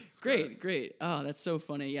Javier Bardem. Great. Oh, that's so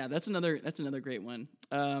funny. Yeah, that's another great one.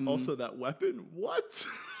 Also, that weapon. What?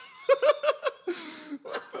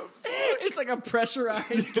 It's like a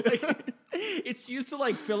pressurized. Like, it's used to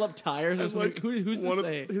like fill up tires or something. Like, Who's to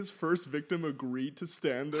say? His first victim agreed to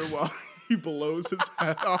stand there while he blows his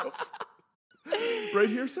head off. Right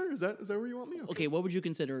here, sir. Is that where you want me? Okay, what would you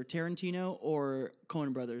consider, Tarantino or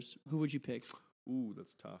Coen Brothers? Who would you pick? Ooh,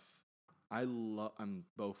 that's tough. I'm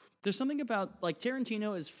both. There's something about like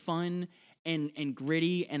Tarantino is fun and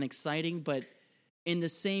gritty and exciting, but in the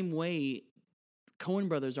same way, Coen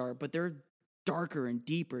Brothers are, but they're darker and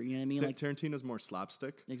deeper. You know what I mean? Like Tarantino's more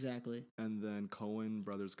slapstick, exactly, and then Coen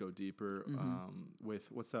Brothers go deeper with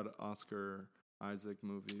what's that Oscar Isaac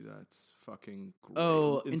movie that's fucking great?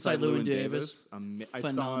 Oh, Inside Llewyn Davis. I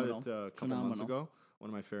saw it a couple months ago. One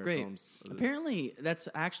of my favorite films. Apparently, that's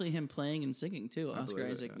actually him playing and singing too. Oscar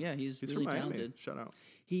Isaac. Yeah, he's really from talented. Miami. Shout out.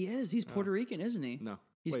 He is. He's Puerto Rican, isn't he? No.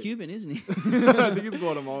 He's Cuban, isn't he? I think he's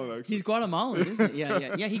Guatemalan, actually. He's Guatemalan, isn't he?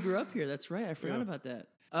 Yeah. He grew up here. That's right. I forgot about that.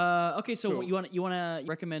 Okay, so you want to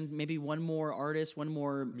recommend maybe one more artist, one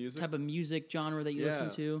more type of music genre that you listen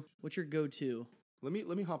to? What's your go-to? Let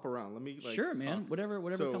me hop around. Let me sure, man. Whatever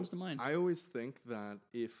comes to mind. I always think that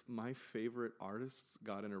if my favorite artists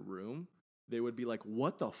got in a room, they would be like,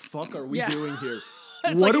 "What the fuck are we doing here?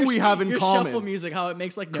 What do we have in common?" Shuffle music, how it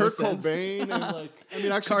makes like no sense. Kurt Cobain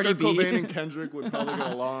and actually Kurt Cobain and Kendrick would probably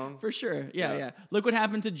get along for sure. Yeah. Look what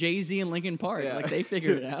happened to Jay-Z and Linkin Park. Yeah. Like they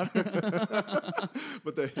figured it out.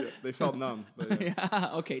 But they felt numb. But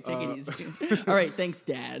okay, take it easy. All right, thanks,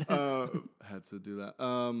 Dad. Had to do that.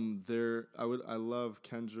 I love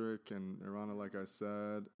Kendrick and Nirvana, like I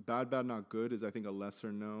said. Bad Bad Not Good is I think a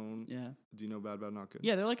lesser known. Yeah. Do you know Bad Bad Not Good?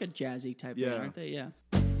 Yeah, they're like a jazzy type band, aren't they? Yeah.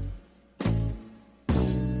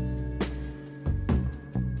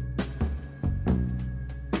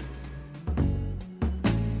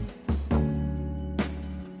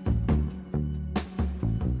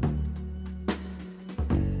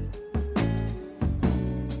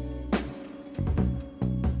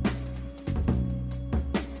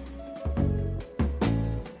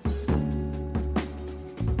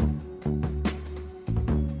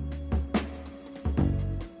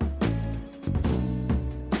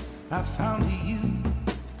 I found you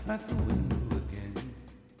at the window again.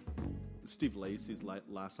 Steve Lacy's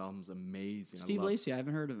last album's amazing. Steve Lacy, I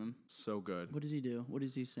haven't heard of him. So good. What does he do? What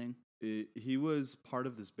does he sing? He was part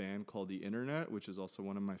of this band called The Internet, which is also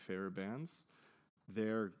one of my favorite bands.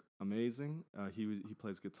 They're amazing. He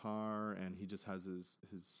plays guitar, and he just has his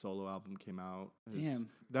solo album came out. Damn.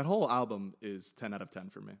 That whole album is 10 out of 10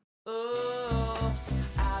 for me. Oh,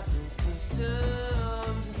 I've been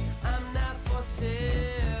consumed. I'm not for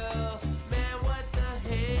sale. Man, what the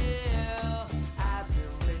hell? I've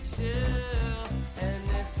been with you, and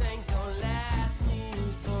this ain't gonna last me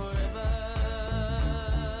forever.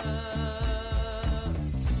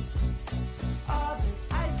 All that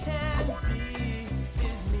I can be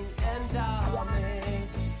is me and darling.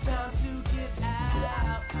 Time to get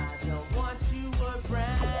out. I don't want you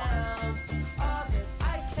around. All that I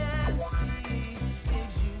can see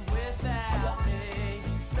is you without me.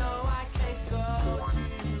 No, I can't scold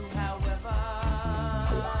you, however.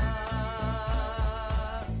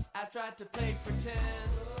 I tried to play pretend,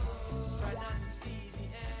 try not to see the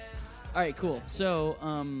end. All right, cool. So,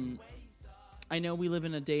 I know we live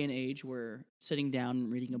in a day and age where sitting down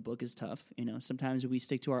and reading a book is tough. You know, sometimes we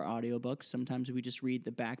stick to our audiobooks. Sometimes we just read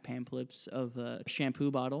the back pamphlets of a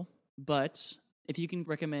shampoo bottle. But if you can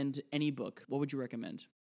recommend any book, what would you recommend?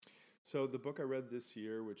 So the book I read this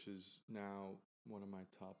year, which is now one of my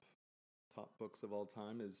top books of all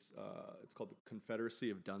time, is it's called The Confederacy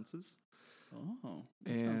of Dunces. Oh,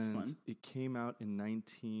 that sounds fun. It came out in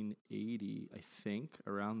 1980, I think,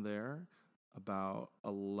 around there, about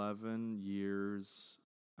 11 years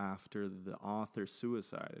after the author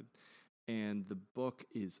suicided. And the book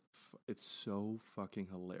is, it's so fucking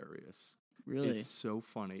hilarious. Really? It's so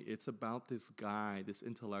funny. It's about this guy, this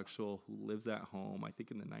intellectual who lives at home, I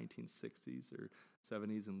think in the 1960s or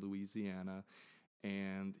 70s in Louisiana.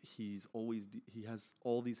 And he has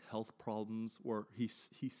all these health problems, or he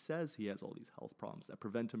says he has all these health problems that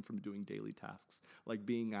prevent him from doing daily tasks, like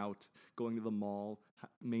being out, going to the mall,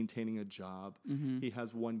 maintaining a job. Mm-hmm. He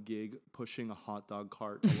has one gig pushing a hot dog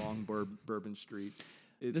cart along Bourbon Street.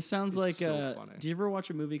 This sounds like. so funny. Did you ever watch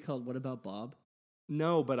a movie called What About Bob?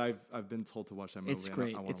 No, but I've been told to watch that movie. It's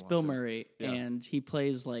great. I wanna It's watch Bill it. Murray, Yeah. and he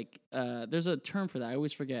plays like. There's a term for that. I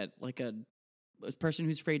always forget. Like a person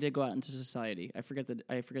who's afraid to go out into society. I forget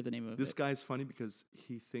the name of This it. guy's funny because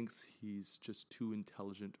he thinks he's just too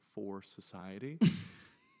intelligent for society,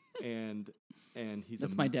 and he's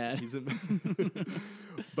That's my dad. He's a,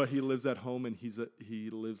 but he lives at home and he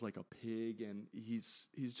lives like a pig and he's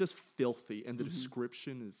just filthy. And the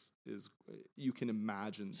description is you can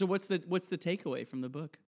imagine. So what's the takeaway from the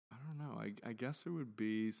book? I don't know. I guess it would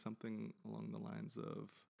be something along the lines of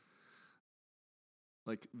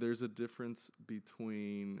like there's a difference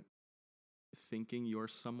between thinking you're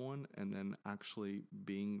someone and then actually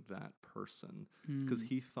being that person, because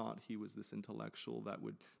he thought he was this intellectual that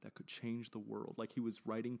could change the world. Like he was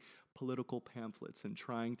writing political pamphlets and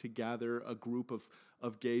trying to gather a group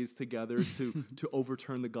of gays together to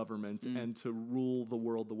overturn the government and to rule the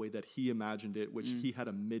world the way that he imagined it, which he had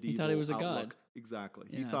a medieval He thought he was a outlook. god. Exactly.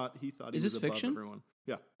 Yeah. He thought Is he this was above fiction? everyone.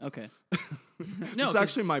 Yeah. Okay. No, it's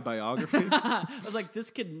actually my biography. I was like,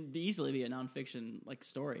 this could easily be a nonfiction like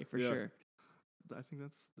story for sure. I think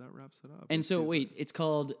that wraps it up. And so, wait, it's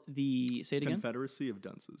called say it again? Confederacy of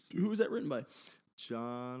Dunces. Who was that written by?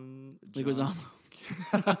 John. Leguizamo.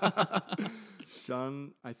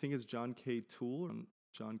 John, I think it's John K. Toole.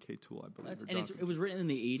 John K. Toole, I believe. And it was written in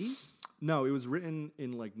the 80s? No, it was written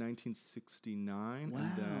in like 1969. Wow.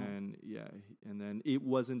 And then it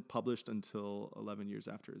wasn't published until 11 years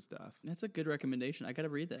after his death. That's a good recommendation. I got to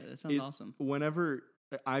read that. That sounds awesome. Whenever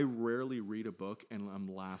I rarely read a book and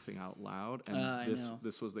I'm laughing out loud, and know.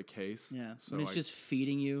 this was the case. Yeah, so when it's just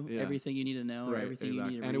feeding you everything you need to know, or everything you need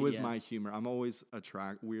to read. And it was my humor. I'm always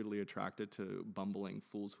weirdly attracted to bumbling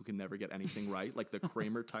fools who can never get anything right, like the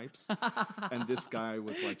Kramer types. And this guy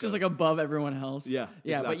was like just like above everyone else. Yeah,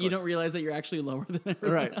 yeah, exactly. but you don't realize that you're actually lower than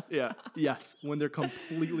everyone else. Yeah, yes. When they're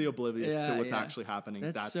completely oblivious to what's actually happening.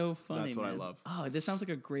 That's so funny. That's what man. I love. Oh, this sounds like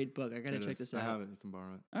a great book. I gotta check this out. I have it. You can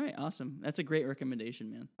borrow it. All right, awesome. That's a great recommendation,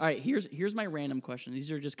 man. All right, here's my random question.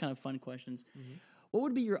 These are just kind of fun questions. What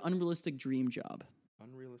would be your unrealistic dream job?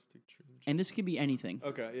 Unrealistic dream job. And this could be anything.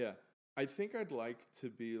 Okay, yeah. I think I'd like to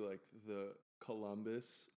be like the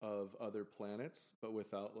Columbus of other planets, but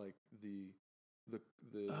without like the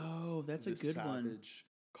Oh, that's a good one. Savage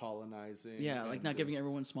colonizing. Yeah, like not giving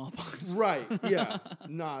everyone smallpox. Right, yeah.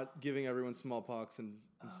 Not giving everyone smallpox and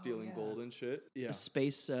stealing gold and shit. Yeah. A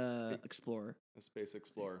space explorer. A space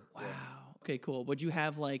explorer. Wow. Yeah. Okay, cool. Would you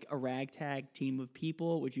have like a ragtag team of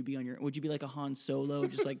people? Would you be like a Han Solo,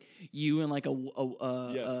 just like you and like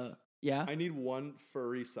Yes. yeah? I need one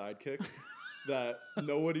furry sidekick that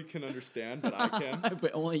nobody can understand, but I can.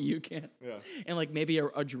 But only you can. Yeah. And like maybe a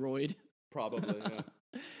droid. Probably, yeah.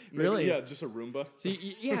 Really? Yeah, just a Roomba. So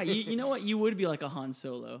you know what? You would be like a Han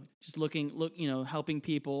Solo, just helping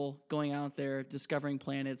people, going out there, discovering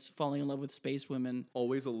planets, falling in love with space women.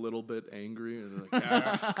 Always a little bit angry. And like,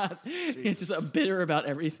 it's just bitter about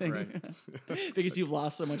everything, right? Because you've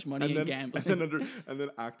lost so much money in gambling. And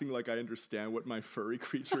then acting like I understand what my furry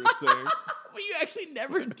creature is saying. But you actually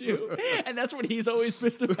never do, and that's what he's always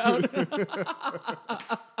pissed about.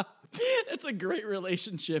 That's a great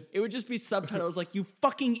relationship. It would just be subtitles like, "You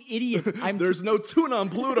fucking idiot! There's no tuna on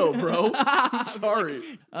Pluto, bro. Sorry."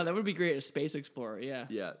 That would be great. A space explorer, yeah.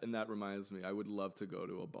 Yeah, and that reminds me, I would love to go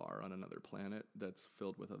to a bar on another planet that's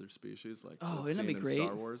filled with other species, like wouldn't that be great?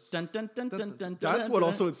 Star Wars. Dun, dun, dun, dun, dun, That's dun, what dun.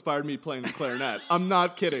 also inspired me playing the clarinet. I'm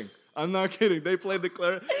not kidding. They played the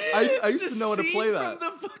clarinet. I used to know how to play that.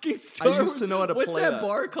 From the fucking Star I used to know how to What's play that that.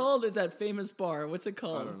 bar called? That famous bar. What's it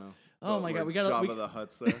called? I don't know. Oh my God, we got Jabba the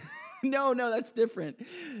Hutt's there. No, that's different.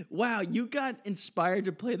 Wow, you got inspired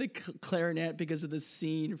to play the clarinet because of the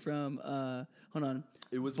scene from hold on.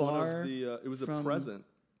 It was bar one of the. It was a from present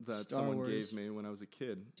that Star someone Wars. gave me when I was a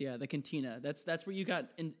kid. Yeah, the cantina. That's where you got.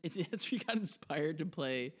 That's where you got inspired to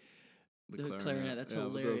play the clarinet. That's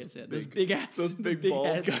hilarious. Those big ass, those big bald bald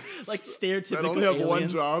heads, guys like stereotypical. that only have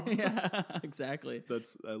aliens. one job. Yeah, exactly.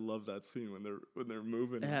 I love that scene when they're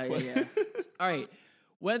moving. Yeah. All right.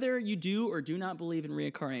 Whether you do or do not believe in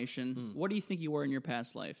reincarnation, what do you think you were in your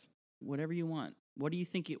past life? Whatever you want. What do you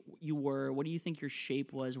think you were? What do you think your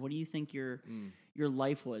shape was? What do you think your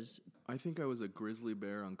life was? I think I was a grizzly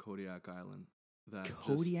bear on Kodiak Island.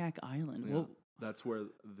 Kodiak Island? Yeah, well, that's where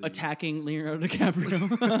attacking Leonardo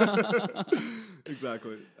DiCaprio.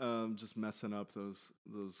 Exactly. Just messing up those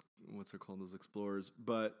what's it called? Those explorers.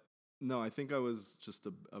 But no, I think I was just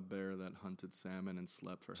a bear that hunted salmon and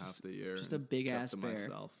slept for half the year. Just a big ass bear.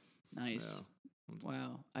 Myself. Nice. Yeah.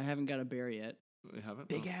 Wow. I haven't got a bear yet. You haven't?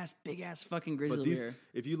 Big Oh. ass fucking grizzly But these, bear.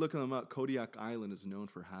 if you look them up, Kodiak Island is known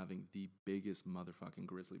for having the biggest motherfucking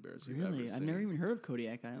grizzly bears you've ever Really? seen. I've never even heard of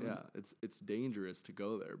Kodiak Island. Yeah, it's dangerous to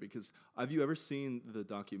go there because have you ever seen the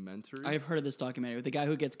documentary? I've heard of this documentary with the guy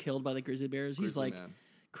who gets killed by the grizzly bears. He's Grizzly like, Man.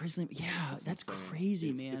 grizzly. Yeah, that's insane.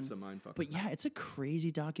 crazy, man. It's a mindfuck. But yeah, it's a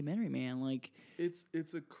crazy documentary, man. Like, It's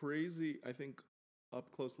a crazy, I think, up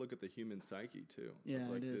close look at the human psyche too. Yeah,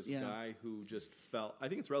 like it is, this yeah. guy who just felt. I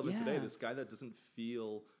think it's relevant today. Yeah. This guy that doesn't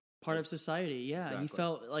feel part of as- society. Yeah, he Exactly.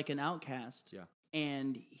 felt like an outcast. Yeah.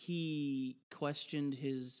 And he questioned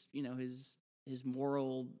his, his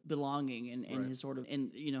moral belonging and Right. his sort of,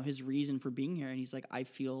 and, his reason for being here. And he's like, I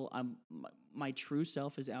feel my true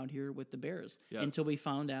self is out here with the bears. Yeah. Until we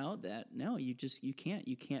found out that no, you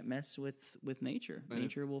can't mess with nature. And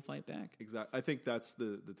Nature will fight back. Exactly. I think that's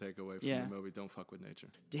the takeaway from Yeah. the movie. Don't fuck with nature.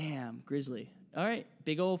 Damn, grizzly. All right,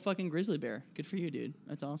 big old fucking grizzly bear. Good for you, dude.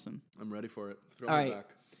 That's awesome. I'm ready for it. Throw All me right.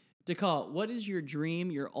 back. DeCall, what is your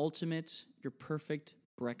dream, your ultimate, your perfect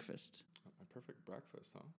breakfast? My perfect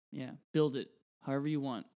breakfast, huh? Yeah, build it however you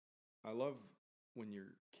want. I love when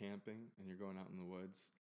you're camping and you're going out in the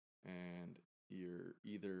woods and you're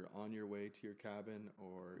either on your way to your cabin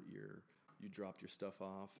or you dropped your stuff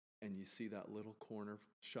off and you see that little corner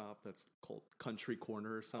shop that's called Country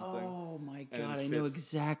Corner or something. Oh my And god, it I know fits-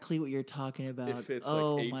 exactly what you're talking about. It fits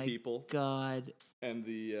oh like 8 my people. God. And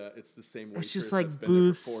it's the same waitress It's just like that's been there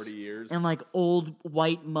booths for 40 years. and like old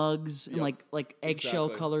white mugs and Yep. like eggshell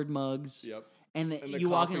Exactly. colored mugs. Yep. And, And the you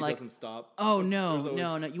walk coffee in like, doesn't stop. oh There's no,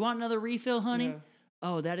 always- no. You want another refill, honey? Yeah.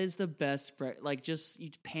 Oh, that is the best. Like just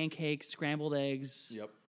eat pancakes, scrambled eggs. Yep.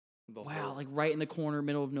 The Wow, whole- like right in the corner,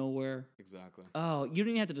 middle of nowhere. Exactly. Oh, you don't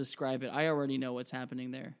even have to describe it. I already know what's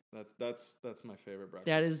happening there. That's my favorite breakfast.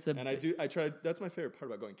 That is the and I try. That's my favorite part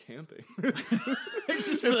about going camping. It's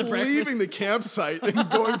just for It's the breakfast. leaving the campsite and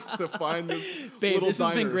going to find this Babe, little this has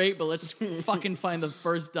been diner. great, but let's fucking find the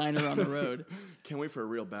first diner on the road. Can't wait for a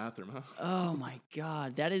real bathroom, huh? Oh my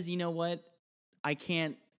god, that is. You know what? I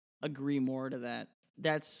can't agree more to that.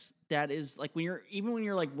 That is like when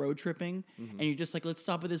you're like road tripping Mm-hmm. and you're just like, let's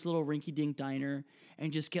stop at this little rinky dink diner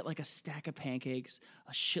and just get like a stack of pancakes,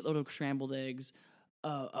 a shitload of scrambled eggs,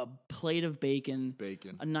 a plate of bacon,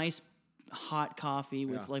 a nice hot coffee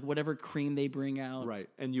with Yeah. like whatever cream they bring out. Right.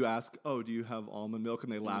 And you ask, "Oh, do you have almond milk?"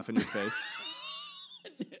 And they laugh in your face.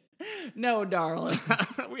 No, darling.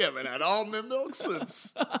 We haven't had almond milk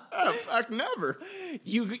since, in fact, never.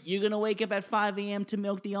 You gonna wake up at 5 a.m. to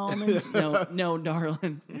milk the almonds? No,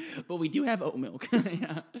 darling. But we do have oat milk.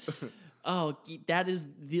 Yeah. Oh, that is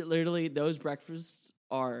literally those breakfasts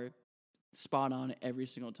are spot on every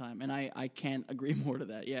single time, and I can't agree more to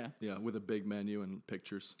that. Yeah. Yeah, with a big menu and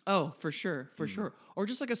pictures. Oh, for sure, sure. Or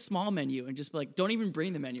just like a small menu, and just be like, don't even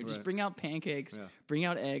bring the menu. Just Right. bring out pancakes, Yeah. bring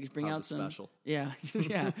out eggs, bring Have out the some special. Yeah,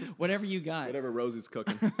 yeah, whatever you got. Whatever Rosie's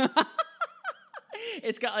cooking.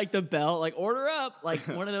 It's got like the bell, like order up, like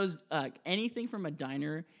one of those anything from a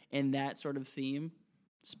diner in that sort of theme,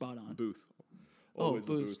 spot on. Booth. Always a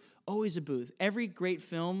booths. booth. Always a booth. Every great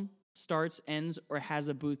film starts, ends, or has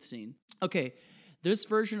a booth scene. Okay, this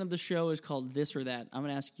version of the show is called This or That. I'm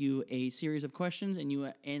going to ask you a series of questions, and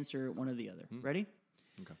you answer one or the other. Ready?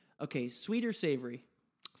 Okay. Okay, sweet or savory?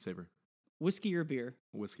 Savory. Whiskey or beer?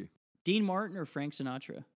 Whiskey. Dean Martin or Frank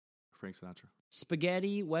Sinatra? Frank Sinatra.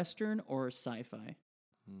 Spaghetti, Western, or sci-fi?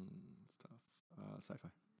 It's tough. Sci-fi.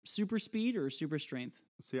 Super speed or super strength?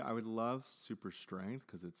 See, I would love super strength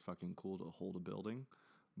because it's fucking cool to hold a building.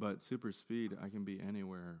 But super speed, I can be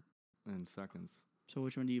anywhere in seconds. So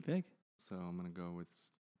which one do you pick? So I'm going to go with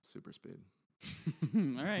super speed.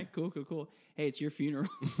 All right, cool. Hey, it's your funeral.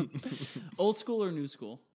 Old school or new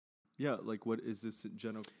school? Yeah, like what is this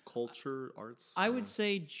general culture, arts? I would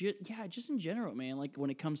say, just in general, man. Like when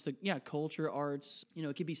it comes to culture, arts,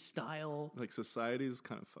 it could be style. Like society is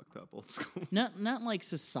kind of fucked up, old school. Not like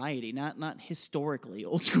society, not historically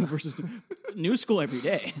old school versus new school every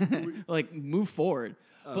day. Like move forward,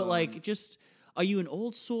 but like just. Are you an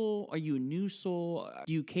old soul? Are you a new soul?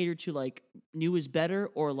 Do you cater to like new is better,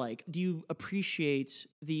 or like do you appreciate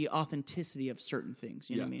the authenticity of certain things?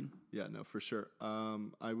 You know what I mean? Yeah, no, for sure.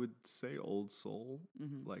 I would say old soul,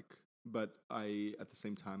 like, but I at the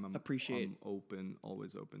same time I'm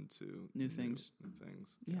always open to new things. New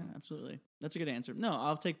things. Yeah, absolutely. That's a good answer. No,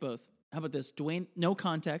 I'll take both. How about this? No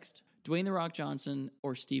context. Dwayne The Rock Johnson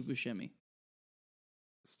or Steve Buscemi?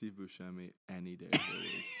 Steve Buscemi any day of the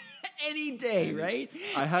week. Any day, right?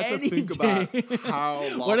 I had to Any think day. about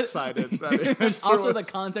how lopsided that answer Also, the was.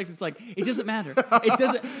 context, it's like, it doesn't matter. It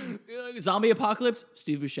doesn't. Zombie apocalypse,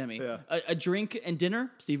 Steve Buscemi. Yeah. A drink and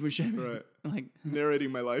dinner, Steve Buscemi. Right. Like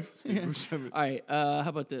Narrating my life, Steve Buscemi. All right, how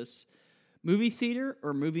about this? Movie theater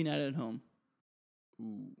or movie night at home?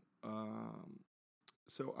 Ooh.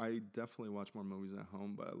 So I definitely watch more movies at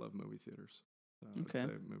home, but I love movie theaters. So Okay. I'd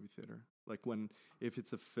say movie theater. Like if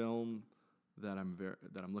it's a film that I'm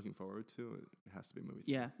looking forward to, it has to be movie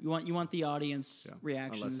theater. Yeah, you want the audience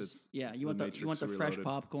reactions. Unless it's You want the fresh Reloaded.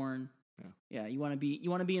 popcorn. Yeah. You want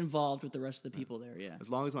to be involved with the rest of the people there. Yeah. As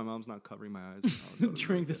long as my mom's not covering my eyes I'll go to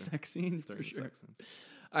During movie the theater. sex scene, During for the sure. sex scenes.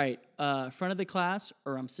 All right, front of the class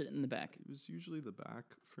or I'm sitting in the back. It was usually the back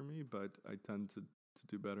for me, but I tend to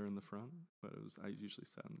do better in the front. But I usually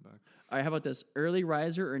sat in the back. All right, how about this? Early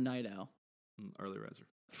riser or night owl? Early riser.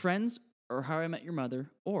 Friends or How I Met Your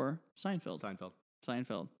Mother or Seinfeld?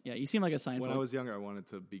 Seinfeld. Yeah, you seem like a Seinfeld. When I was younger, I wanted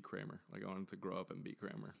to be Kramer. Like I wanted to grow up and be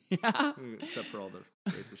Kramer. Yeah. Except for all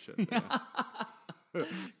the racist shit. Yeah.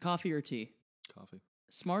 Coffee or tea? Coffee.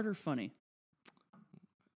 Smart or funny?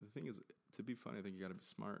 The thing is, to be funny, I think you got to be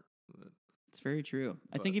smart. It's very true.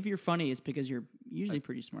 I think if you're funny, it's because you're usually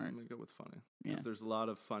pretty smart. I'm gonna go with funny. Yeah. Because there's a lot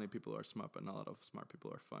of funny people who are smart, but not a lot of smart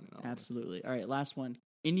people who are funny. Absolutely. All right, last one.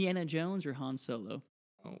 Indiana Jones or Han Solo?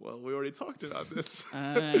 Oh, well, we already talked about this.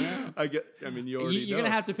 I know. You already You're going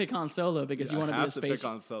to have to pick Han Solo because you want to be a space. I have to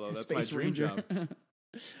pick Han Solo. That's my dream ranger. job.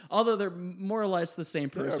 Although they're more or less the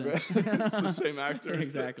same person. Yeah, it's the same actor.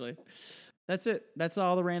 Exactly. That's it. That's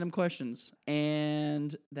all the random questions.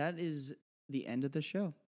 And that is the end of the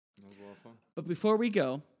show. That was a lot of fun. But before we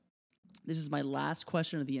go, this is my last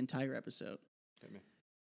question of the entire episode. Hit me.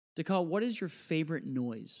 Dakal, what is your favorite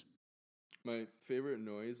noise? My favorite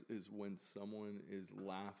noise is when someone is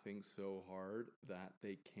laughing so hard that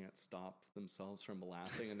they can't stop themselves from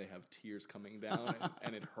laughing and they have tears coming down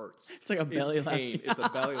and it hurts. It's like a belly laugh. It's a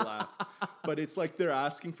belly laugh. But it's like they're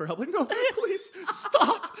asking for help. Like, no, please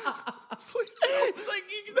stop. Please stop. It's like,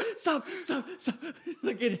 stop.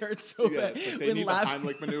 Like it hurts so bad. It's like they need the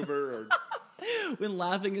Heimlich maneuver or... When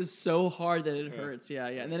laughing is so hard that it hurts. Yeah.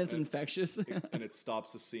 And then it's infectious. And it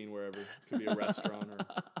stops the scene wherever. It could be a restaurant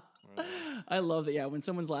or... I love that. Yeah, when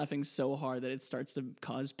someone's laughing so hard that it starts to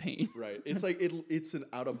cause pain. Right. It's like it's an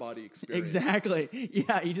out of body experience. Exactly.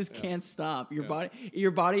 Yeah, you just can't stop. Your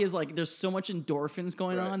body is like there's so much endorphins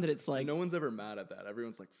going on that it's like no one's ever mad at that.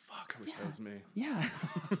 Everyone's like, "Fuck, I wish that was me." Yeah.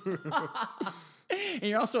 And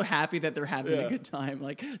you're also happy that they're having a good time.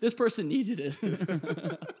 Like this person needed it.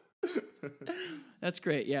 That's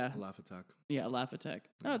great. Yeah. Laugh attack. Yeah, laugh attack.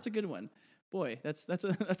 Oh, it's a good one. Boy, that's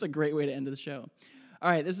a great way to end the show. All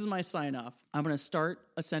right, this is my sign off. I'm going to start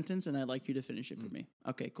a sentence and I'd like you to finish it for me.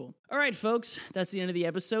 Okay, cool. All right, folks, that's the end of the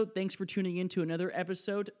episode. Thanks for tuning in to another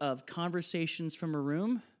episode of Conversations from a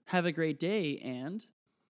Room. Have a great day and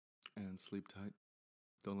sleep tight.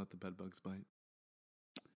 Don't let the bed bugs bite.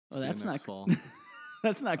 Oh, that's not fall.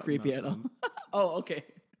 That's not creepy at all. Oh, okay.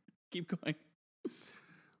 Keep going.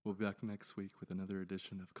 We'll be back next week with another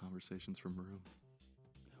edition of Conversations from a Room.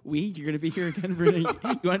 You're going to be here again, Bruno. You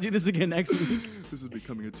want to do this again next week? This is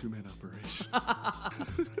becoming a two-man operation.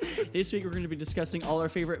 This week we're going to be discussing all our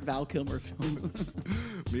favorite Val Kilmer films.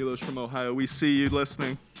 Milos from Ohio, we see you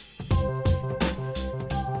listening.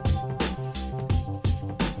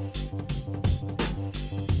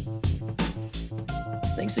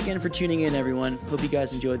 Thanks again for tuning in, everyone. Hope you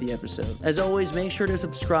guys enjoyed the episode. As always, make sure to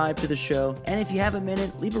subscribe to the show, and if you have a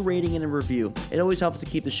minute, leave a rating and a review. It always helps to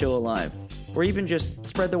keep the show alive. Or even just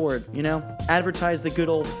spread the word, Advertise the good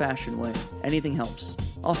old-fashioned way. Anything helps.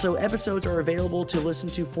 Also, episodes are available to listen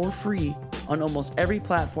to for free on almost every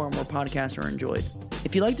platform where podcasts are enjoyed.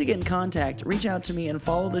 If you'd like to get in contact, reach out to me and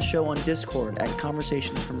follow the show on Discord at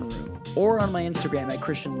Conversations from a Room, or on my Instagram at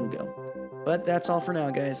Christian Lugo. But that's all for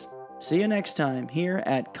now, guys. See you next time here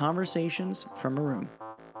at Conversations from a Room.